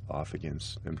people off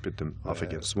against and pit them off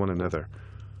against one another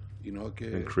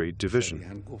and create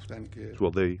division. Well,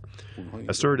 they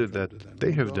asserted that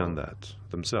they have done that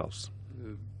themselves.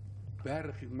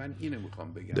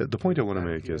 The point I want to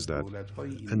make is that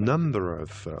a number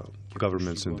of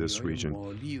governments in this region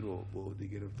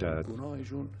that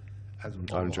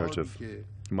are in charge of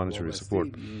monetary support,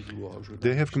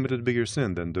 they have committed a bigger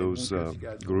sin than those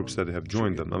groups that have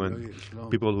joined them. I mean,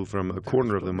 people who from a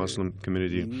corner of the Muslim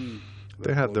community,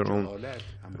 they have their own,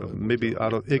 maybe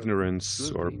out of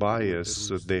ignorance or bias,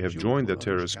 they have joined the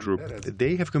terrorist group.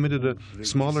 They have committed a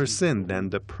smaller sin than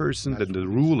the person, than the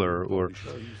ruler or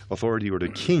authority or the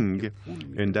king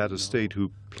in that estate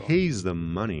who pays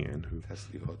them money and who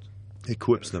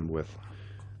equips them with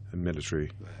military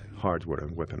hardware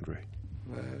and weaponry.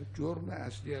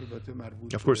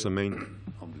 Of course, the main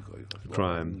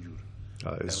crime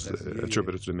is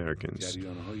attributed to Americans.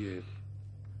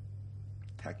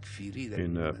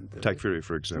 In takfiri,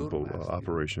 for example,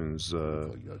 operations,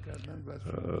 the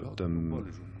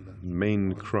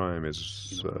main crime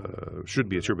is should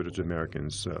be attributed to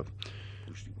Americans.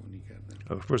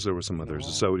 Of course, there were some others.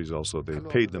 The Saudis also, they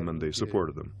paid them and they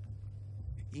supported them.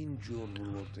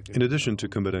 In addition to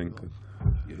committing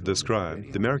this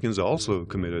crime, the Americans also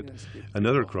committed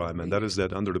another crime, and that is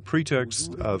that under the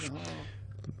pretext of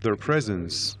their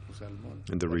presence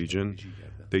in the region,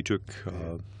 they took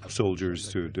soldiers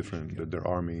to their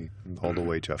army all the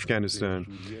way to Afghanistan.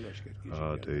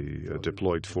 They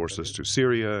deployed forces to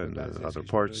Syria and other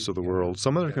parts of the world.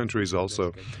 Some other countries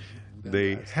also,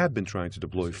 they had been trying to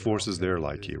deploy forces there,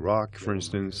 like Iraq, for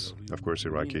instance. Of course,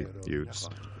 Iraqi youths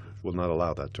will not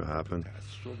allow that to happen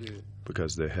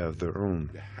because they have their own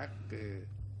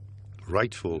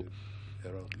rightful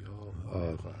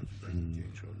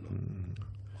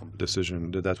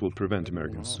decision that will prevent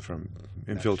Americans from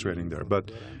infiltrating there.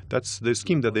 But that's the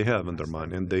scheme that they have in their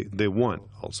mind, and they want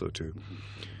also to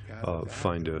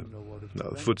find a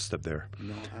footstep there.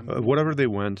 Whatever they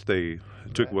went, they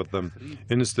took with them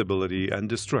instability and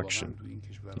destruction.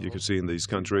 You could see in these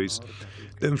countries,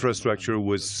 the infrastructure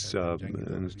was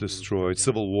destroyed,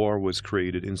 civil war was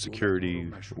created,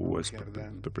 insecurity was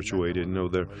perpetuated.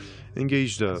 They're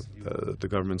engaged, the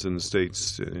governments in the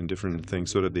states, in different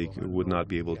things so that they would not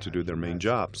be able to do their main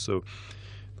jobs. So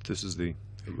this is they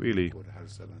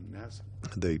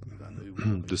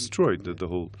destroyed the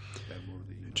whole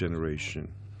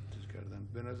generation.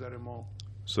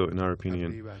 So in our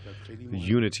opinion,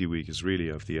 Unity Week is really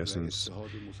of the essence,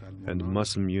 and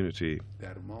Muslim unity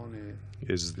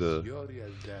is the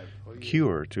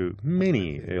cure to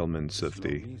many ailments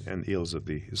and ills of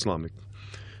the Islamic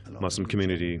Muslim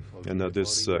community. And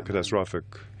this catastrophic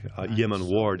Yemen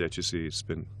war that you see, it's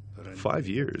been 5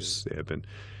 years they have been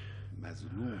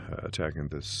attacking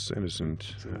this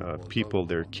innocent people.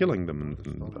 They're killing them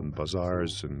in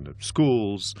bazaars and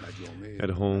schools, at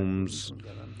homes,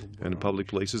 and in public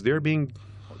places. They're being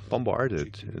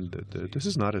bombarded, and this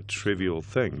is not a trivial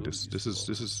thing. This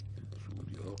is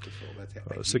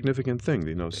a significant thing.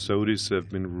 You know, Saudis have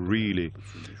been really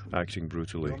acting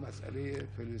brutally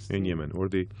in Yemen. Or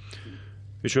the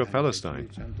issue of Palestine.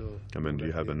 I mean,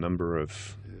 you have a number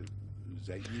of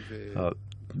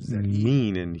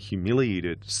mean and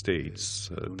humiliated states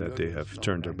that they have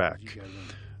turned their back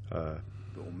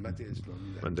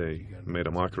when they made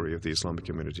a mockery of the Islamic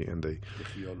community, and they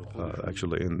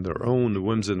actually, in their own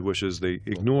whims and wishes, they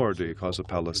ignored the cause of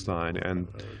Palestine, and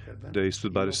they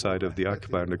stood by the side of the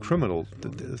occupier and the criminal.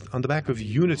 On the back of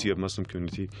unity of Muslim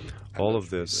community, all of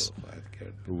this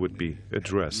would be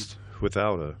addressed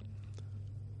without a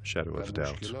shadow of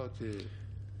doubt.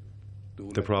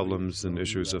 The problems and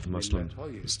issues of Muslim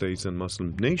states and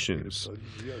Muslim nations.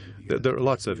 There are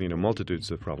lots of, multitudes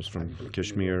of problems, from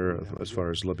Kashmir as far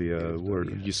as Libya, where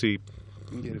you see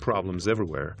problems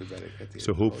everywhere.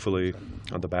 So hopefully,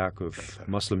 on the back of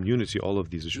Muslim unity, all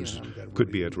of these issues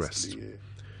could be addressed.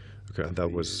 Okay,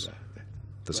 that was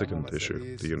the second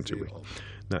issue, the Unity Week.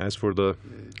 Now, as for the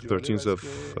 13th of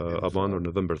Aban, or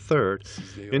November 3rd,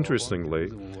 interestingly,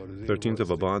 13th of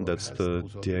Aban, that's the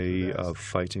day of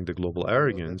fighting the global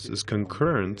arrogance, is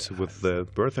concurrent with the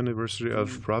birth anniversary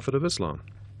of Prophet of Islam.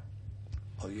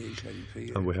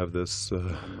 And we have this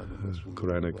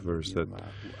Quranic verse that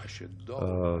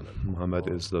Muhammad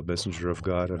is the messenger of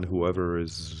God, and whoever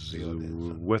is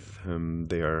with him,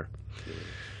 they are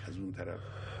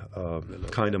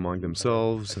kind among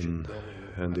themselves, and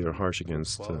they are harsh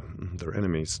against their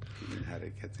enemies.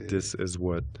 This is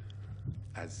what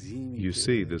you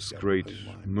see, this great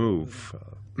move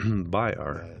by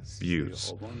our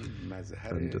views.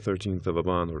 And the 13th of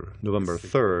Aban, or November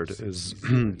 3rd, is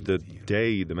the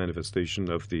day, the manifestation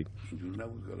of the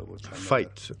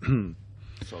fight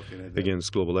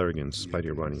against global arrogance by the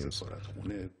Iranians.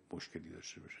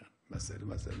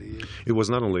 It was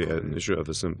not only an issue of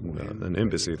an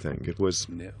embassy thing. It was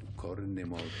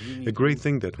a great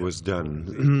thing that was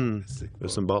done, a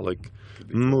symbolic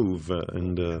move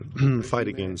and fight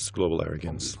against global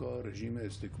arrogance.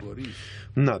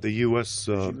 Now, the U.S.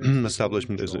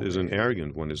 establishment is an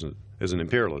arrogant one, is an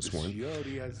imperialist one,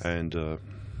 and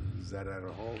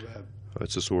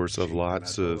it's a source of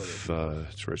lots of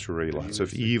treachery, lots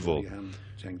of evil.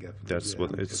 That's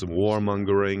what it's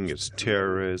warmongering, it's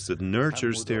terrorist, it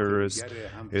nurtures terrorists,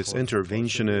 it's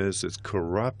interventionist, it's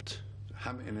corrupt,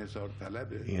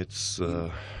 it's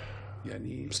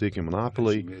seeking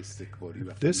monopoly.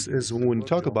 This is, when we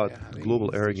talk about global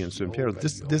arrogance and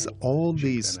imperialism, this all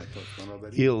these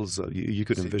ills you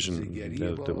could envision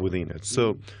within it.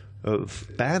 So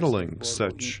battling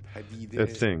such a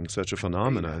thing, such a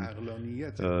phenomenon,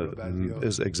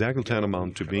 is exactly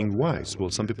tantamount to being wise.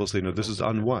 Well, some people say, no, this is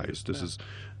unwise, this is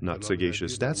not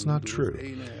sagacious. That's not true.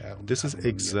 This is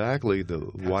exactly the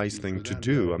wise thing to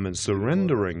do. I mean,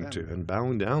 surrendering to and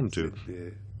bowing down to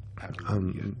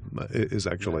is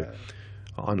actually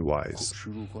unwise.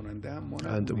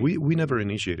 And we never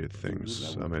initiated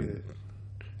things. I mean,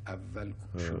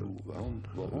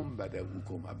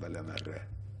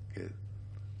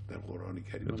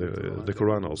 the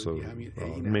Quran also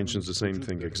mentions the same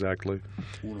thing exactly,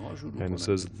 and it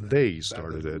says they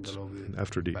started it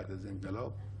after the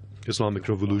Islamic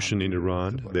Revolution in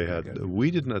Iran.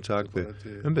 We didn't attack the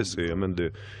embassy. I mean,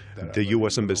 the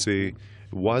U.S. embassy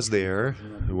was there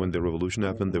when the revolution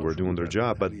happened. They were doing their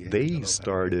job, but they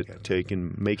started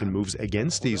making moves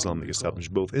against the Islamic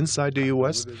establishment, both inside the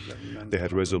U.S. They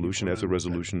had resolution after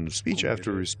resolution, speech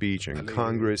after speech in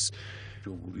Congress.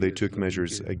 They took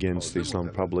measures against the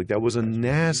Islamic Republic. That was a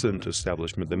nascent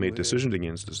establishment. They made decisions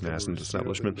against this nascent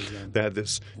establishment. They had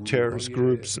this terrorist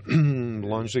groups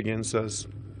launched against us.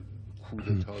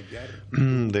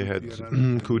 They had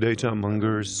coup d'etat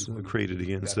mongers created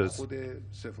against us.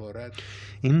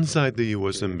 Inside the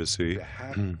U.S. Embassy,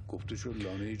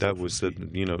 that was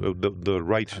the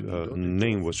right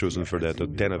name was chosen for that, the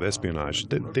den of espionage.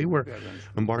 They were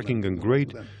embarking on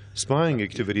great spying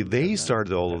activity. They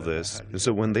started all of this. And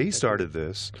so when they started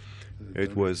this,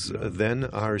 it was then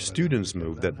our students'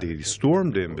 move that they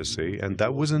stormed the embassy, and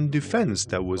that was in defense.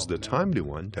 That was the timely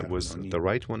one. That was the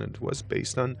right one. It was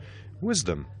based on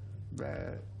wisdom.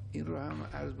 Let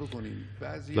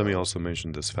me also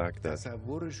mention this fact that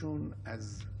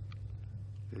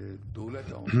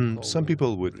Some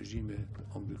people would,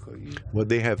 what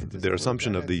they have, their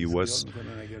assumption of the U.S.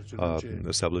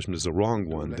 Establishment is the wrong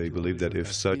one. They believe that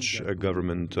if such a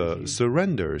government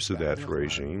surrenders to that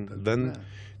regime, then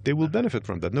they will benefit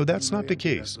from that. No, that's not the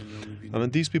case. I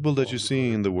mean, these people that you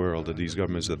see in the world, that these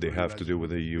governments that they have to do with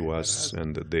the U.S.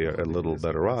 and that they are a little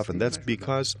better off, and that's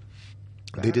because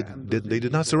they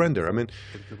did not surrender. I mean,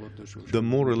 the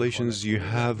more relations you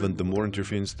have and the more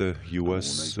interference the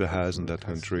U.S. has in that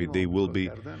country, they will be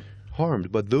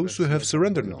harmed. But those who have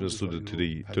surrendered to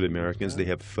the Americans, they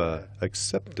have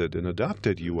accepted and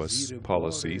adopted U.S.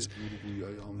 policies,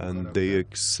 and they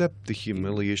accept the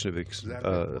humiliation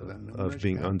of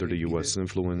being under the U.S.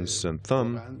 influence and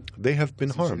thumb. They have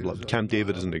been harmed. Like Camp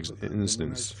David is an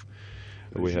instance.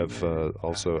 We have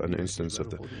also an instance of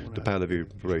the Pahlavi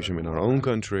regime in our own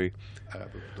country.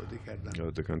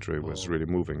 The country was really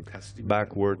moving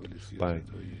backward by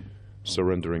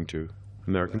surrendering to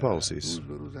American policies.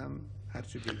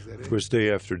 Of course,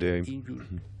 day after day,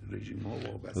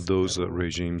 those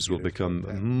regimes will become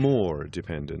more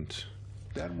dependent.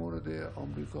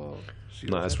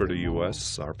 Now, as for the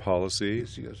U.S., our policy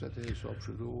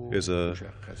is a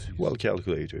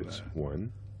well-calculated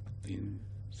one.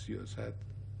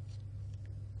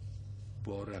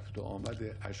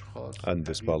 And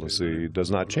this policy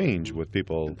does not change with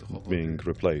people being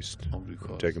replaced,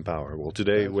 taking power. Well,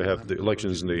 today we have the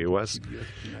elections in the U.S.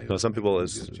 Now, some people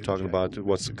is talking about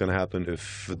what's going to happen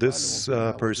if this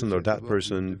person or that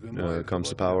person comes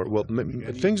to power. Well,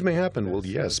 things may happen. Well,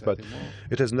 yes, but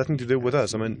it has nothing to do with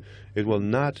us. I mean, it will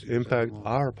not impact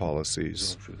our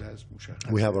policies.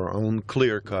 We have our own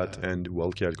clear-cut and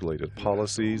well-calculated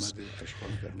policies,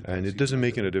 and it doesn't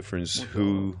make any difference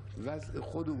who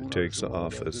takes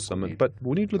office. I mean, but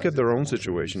when you look at their own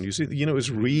situation, you see, it's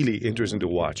really interesting to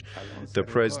watch. The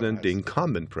president, the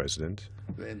incumbent president,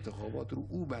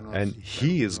 and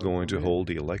he is going to hold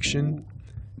the election.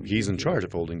 He's in charge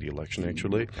of holding the election,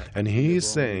 actually, and he is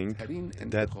saying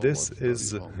that this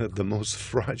is the most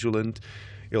fraudulent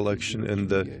election in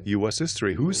the U.S.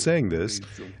 history. Who's saying this?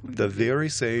 The very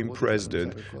same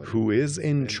president who is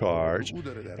in charge,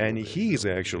 and he's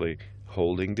actually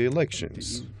holding the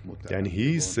elections. And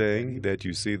he's saying that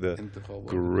you see the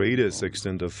greatest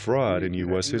extent of fraud in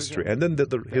U.S. history. And then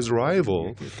his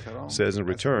rival says in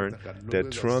return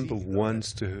that Trump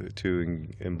wants to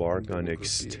embark on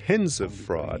extensive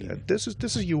fraud. And this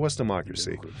is U.S.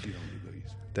 democracy.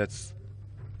 That's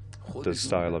the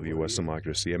style of U.S.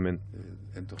 democracy. I mean,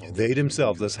 they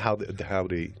themselves, that's how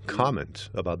they comment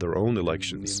about their own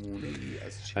elections.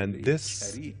 And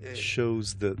this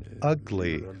shows the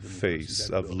ugly face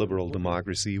of liberal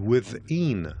democracy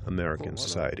within American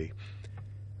society.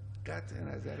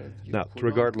 Now,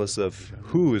 regardless of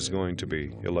who is going to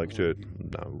be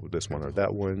elected, now this one or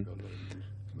that one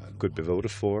could be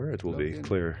voted for, it will be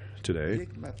clear today.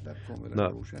 Now,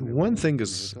 one thing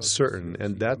is certain,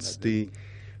 and that's the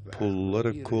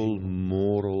political,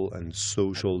 moral, and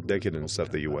social decadence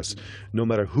of the U.S., no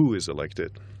matter who is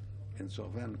elected.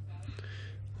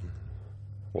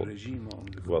 Well,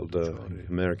 the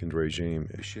American regime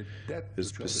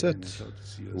is beset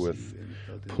with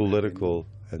political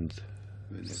and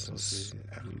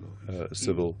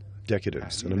civil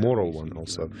decadence, and a moral one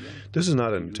also. This is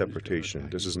not an interpretation.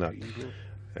 This is not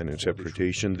an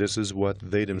interpretation. This is what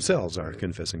they themselves are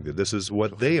confessing to. This is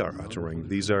what they are uttering.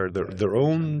 These are their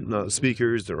own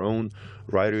speakers, their own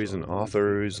writers and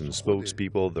authors and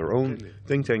spokespeople, their own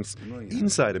think tanks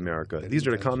inside America. These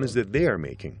are the comments that they are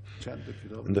making.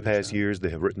 In the past years, they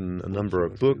have written a number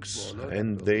of books,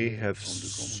 and they have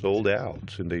sold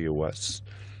out in the U.S.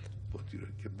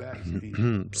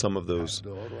 Some of those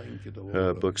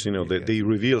books, they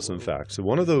reveal some facts.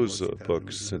 One of those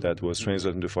books that was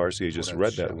translated into Farsi, I just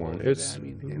read that one. It's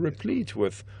replete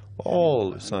with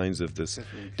all signs of this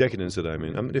decadence that I'm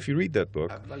in. I mean, if you read that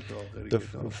book,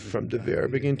 from the very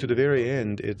beginning to the very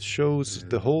end, it shows,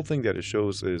 the whole thing that it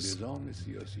shows is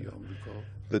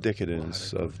the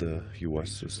decadence of the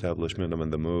U.S. establishment. I mean,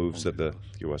 the moves that the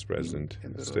U.S. president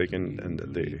has taken and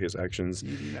his actions.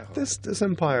 This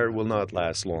empire will not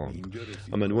last long.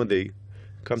 I mean, when they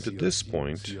come to this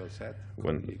point,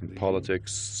 when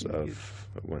politics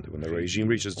when the regime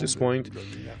reaches this point,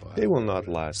 they will not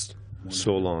last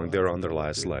so long. They're on their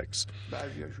last legs.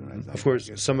 Of course,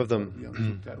 some of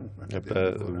them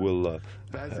will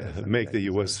make the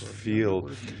U.S. feel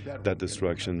that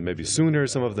destruction maybe sooner,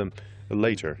 some of them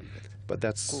later. But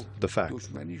that's the fact.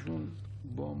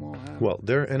 Well,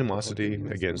 their animosity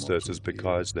against us is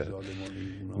because that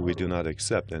we do not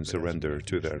accept and surrender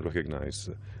to their, recognize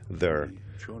their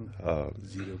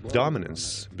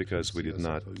dominance, because we did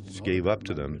not give up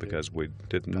to them, because we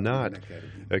did not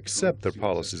accept their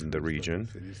policies in the region,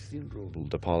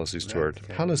 the policies toward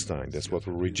Palestine. That's what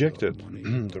we rejected.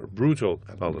 Their brutal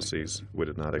policies we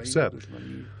did not accept.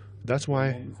 That's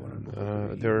why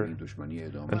they're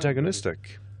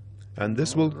antagonistic. And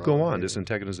this will go on. This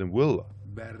antagonism will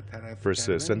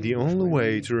persist. And the only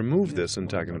way to remove this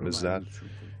antagonism is that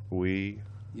we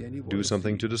do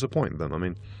something to disappoint them. I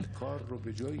mean,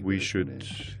 we should,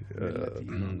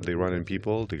 the Iranian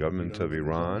people, the government of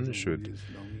Iran should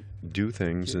do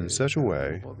things in such a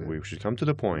way, we should come to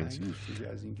the point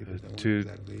to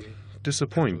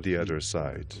disappoint the other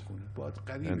side.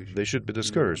 And they should be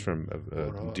discouraged from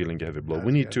dealing a heavy blow.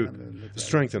 We need to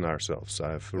strengthen ourselves.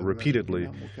 I've repeatedly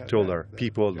told our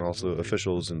people and also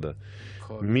officials in the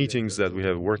meetings that we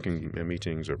have, working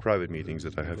meetings or private meetings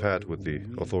that I have had with the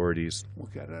authorities.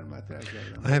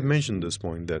 I have mentioned this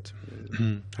point that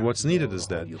what's needed is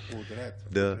that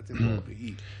the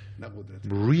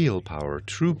real power,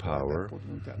 true power,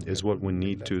 is what we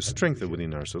need to strengthen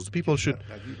within ourselves. People should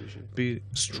be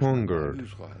stronger,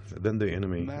 then the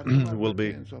enemy will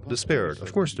be despaired.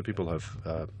 Of course, the people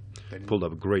have pulled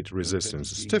up great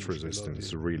resistance, stiff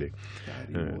resistance, really.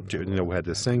 We had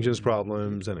the sanctions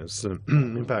problems and its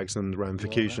impacts and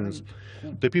ramifications.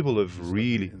 The people have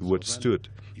really withstood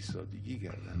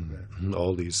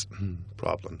all these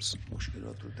problems.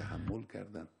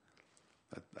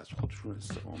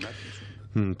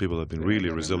 People have been really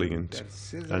resilient.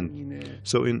 And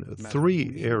so in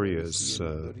 3 areas,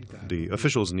 the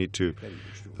officials need to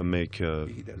make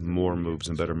more moves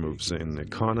and better moves in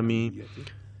economy,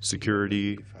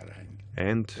 security,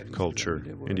 and culture.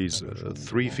 In these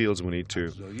 3 fields, we need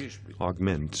to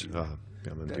augment.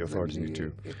 The authorities need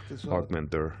to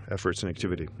augment their efforts and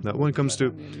activity. Now, when it comes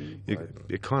to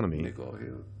economy,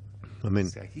 I mean,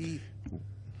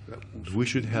 we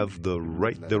should have the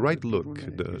right look.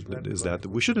 Is that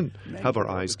we shouldn't have our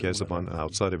eyes cast upon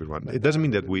outside of Iran. It doesn't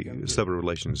mean that we sever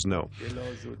relations. No.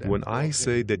 When I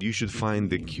say that you should find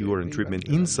the cure and treatment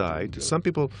inside, some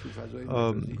people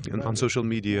on social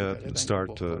media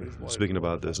start speaking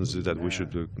about this and say that we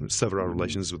should sever our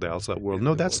relations with the outside world.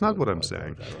 No, that's not what I'm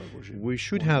saying. We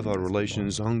should have our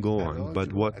relations ongoing,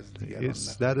 but what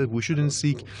is that we shouldn't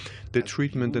seek the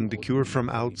treatment and the cure from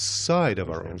outside of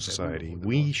our own society.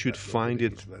 We should find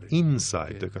it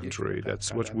inside the country.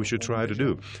 That's what we should try to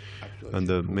do. And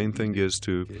the main thing is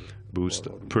to boost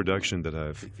production that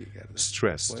I've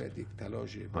stressed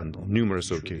on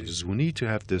numerous occasions. We need to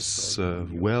have this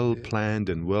well-planned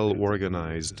and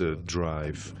well-organized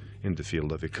drive in the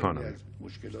field of economy.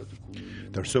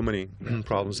 There are so many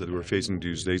problems that we're facing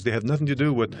these days. They have nothing to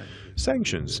do with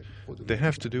sanctions. They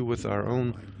have to do with our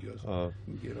own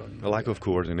lack of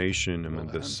coordination among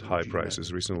these high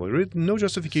prices recently. No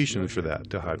justification for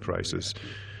that, the high prices.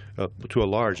 To a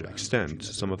large extent,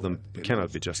 some of them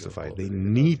cannot be justified. They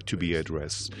need to be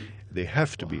addressed. They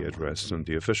have to be addressed, and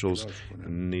the officials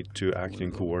need to act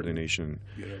in coordination.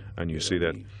 And you see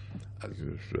that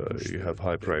you have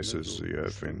high prices. You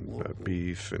have in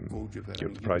beef, and you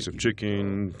have the price of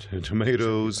chicken,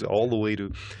 tomatoes, all the way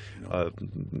to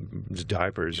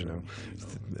diapers.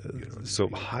 So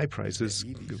high prices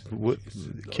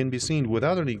can be seen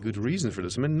without any good reason for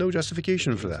this. I mean, no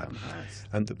justification for that.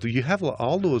 And you have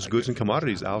all those goods and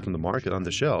commodities out in the market on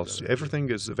the shelves. Everything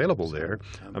is available there.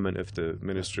 I mean, if the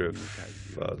Ministry of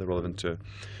the relevant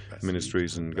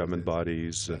ministries and government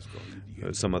bodies,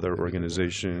 some other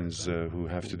organizations who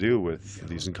have to deal with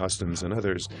these customs and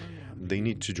others, they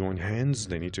need to join hands,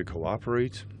 they need to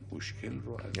cooperate,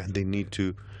 and they need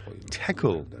to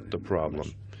tackle the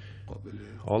problem.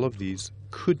 All of these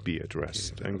could be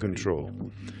addressed and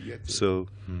controlled. So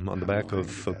on the back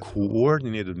of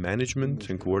coordinated management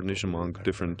and coordination among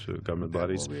different government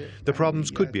bodies, the problems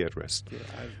could be addressed.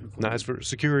 Now, as for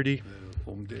security,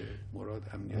 when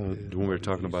we're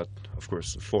talking about, of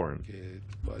course, foreign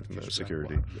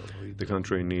security, the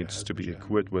country needs to be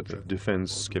equipped with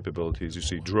defense capabilities. You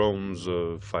see drones,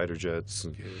 fighter jets,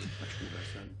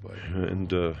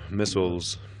 and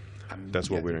missiles. That's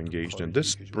what we're engaged in.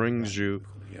 This brings you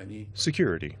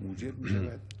security.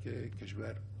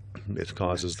 It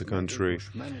causes the country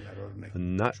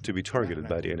not to be targeted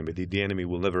by the enemy. The enemy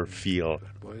will never feel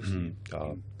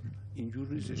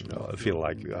feel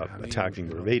like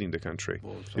attacking or invading the country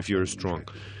if you're strong.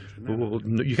 Well,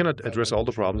 you cannot address all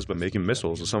the problems by making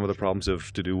missiles. Some of the problems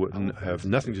have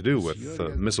nothing to do with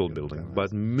missile building,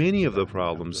 but many of the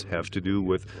problems have to do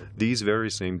with these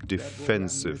very same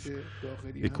defensive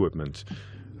equipment.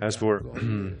 As for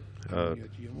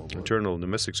internal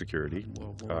domestic security,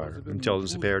 our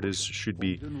intelligence apparatus should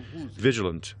be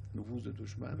vigilant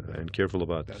and careful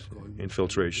about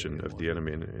infiltration of the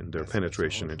enemy and their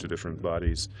penetration into different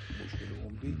bodies.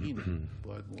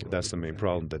 That's the main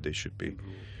problem that they should be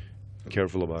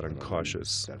careful about and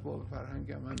cautious.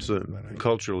 So,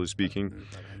 culturally speaking,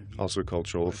 also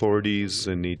cultural authorities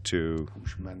need to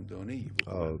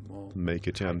make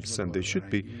attempts, and they should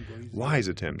be wise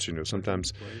attempts.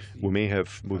 Sometimes we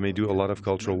may do a lot of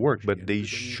cultural work, but they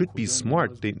should be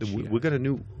smart. We got to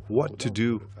know what to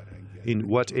do in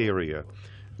what area,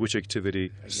 which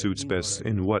activity suits best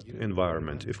in what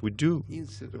environment. If we do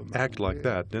act like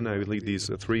that, then I would leave these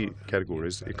three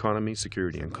categories: economy,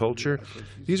 security, and culture.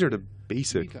 These are the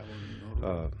basic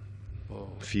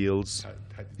fields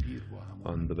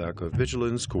on the back of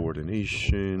vigilance,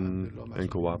 coordination,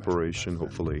 and cooperation.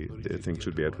 Hopefully, things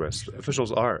should be addressed.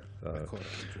 Officials are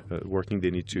working. They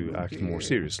need to act more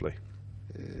seriously.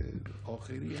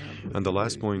 And the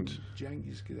last point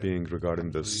being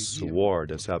regarding this war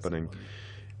that's happening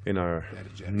in our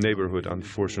neighborhood,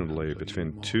 unfortunately,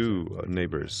 between two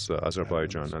neighbors,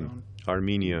 Azerbaijan and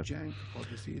Armenia.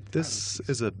 This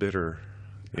is a bitter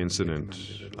incident.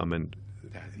 I mean,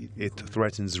 it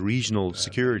threatens regional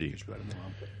security.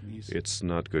 It's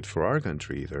not good for our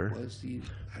country either.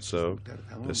 So,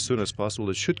 as soon as possible,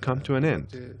 it should come to an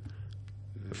end.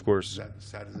 Of course,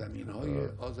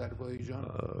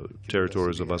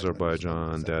 territories of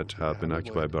Azerbaijan that have been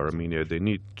occupied by Armenia, they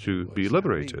need to be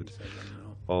liberated.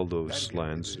 All those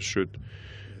lands should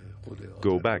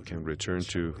go back and return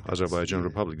to Azerbaijan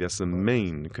Republic. That's the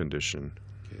main condition.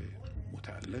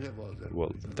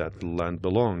 Well, that land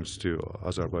belongs to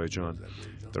Azerbaijan,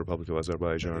 the Republic of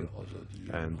Azerbaijan,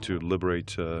 and to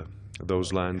liberate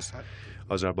those lands,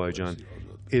 Azerbaijan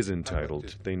is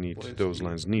entitled. Those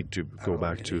lands need to go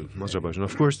back to Azerbaijan.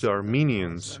 Of course, the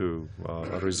Armenians who are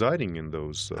residing in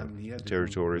those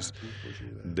territories,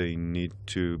 they need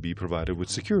to be provided with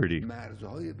security.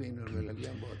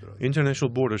 International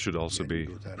borders should also be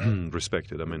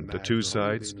respected. I mean, the two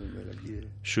sides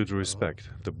should respect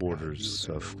the borders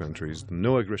of countries.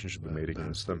 No aggression should be made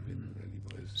against them.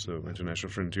 So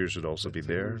international frontiers should also be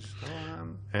there.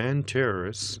 And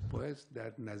terrorists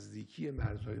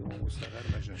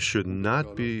should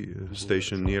not be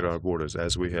stationed near our borders,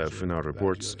 as we have in our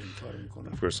reports.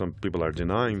 Of course, some people are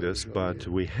denying this, but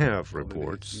we have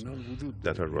reports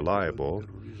that are reliable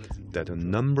that a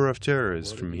number of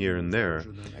terrorists from here and there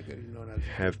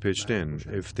have pitched in.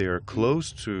 If they are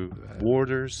close to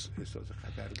borders,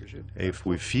 if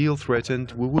we feel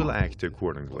threatened, we will act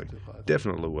accordingly.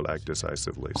 Definitely will act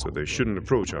decisively, so they shouldn't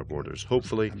approach our borders.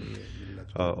 Hopefully,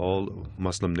 all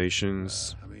Muslim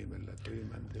nations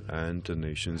and the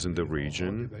nations in the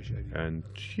region and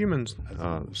human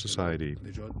society,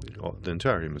 the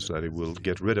entire human society, will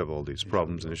get rid of all these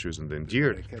problems and issues. And the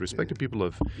dear, respected people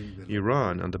of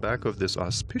Iran, on the back of this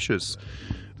auspicious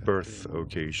birth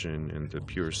occasion and the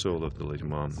pure soul of the late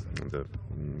Imam, the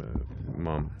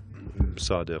Imam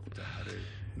Sadiq,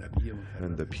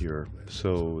 and the pure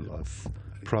soul of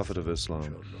Prophet of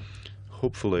Islam,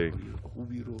 hopefully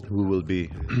we will be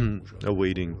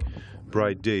awaiting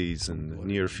bright days in the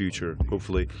near future.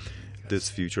 Hopefully this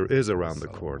future is around the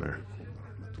corner.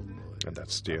 And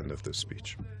that's the end of this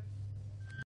speech.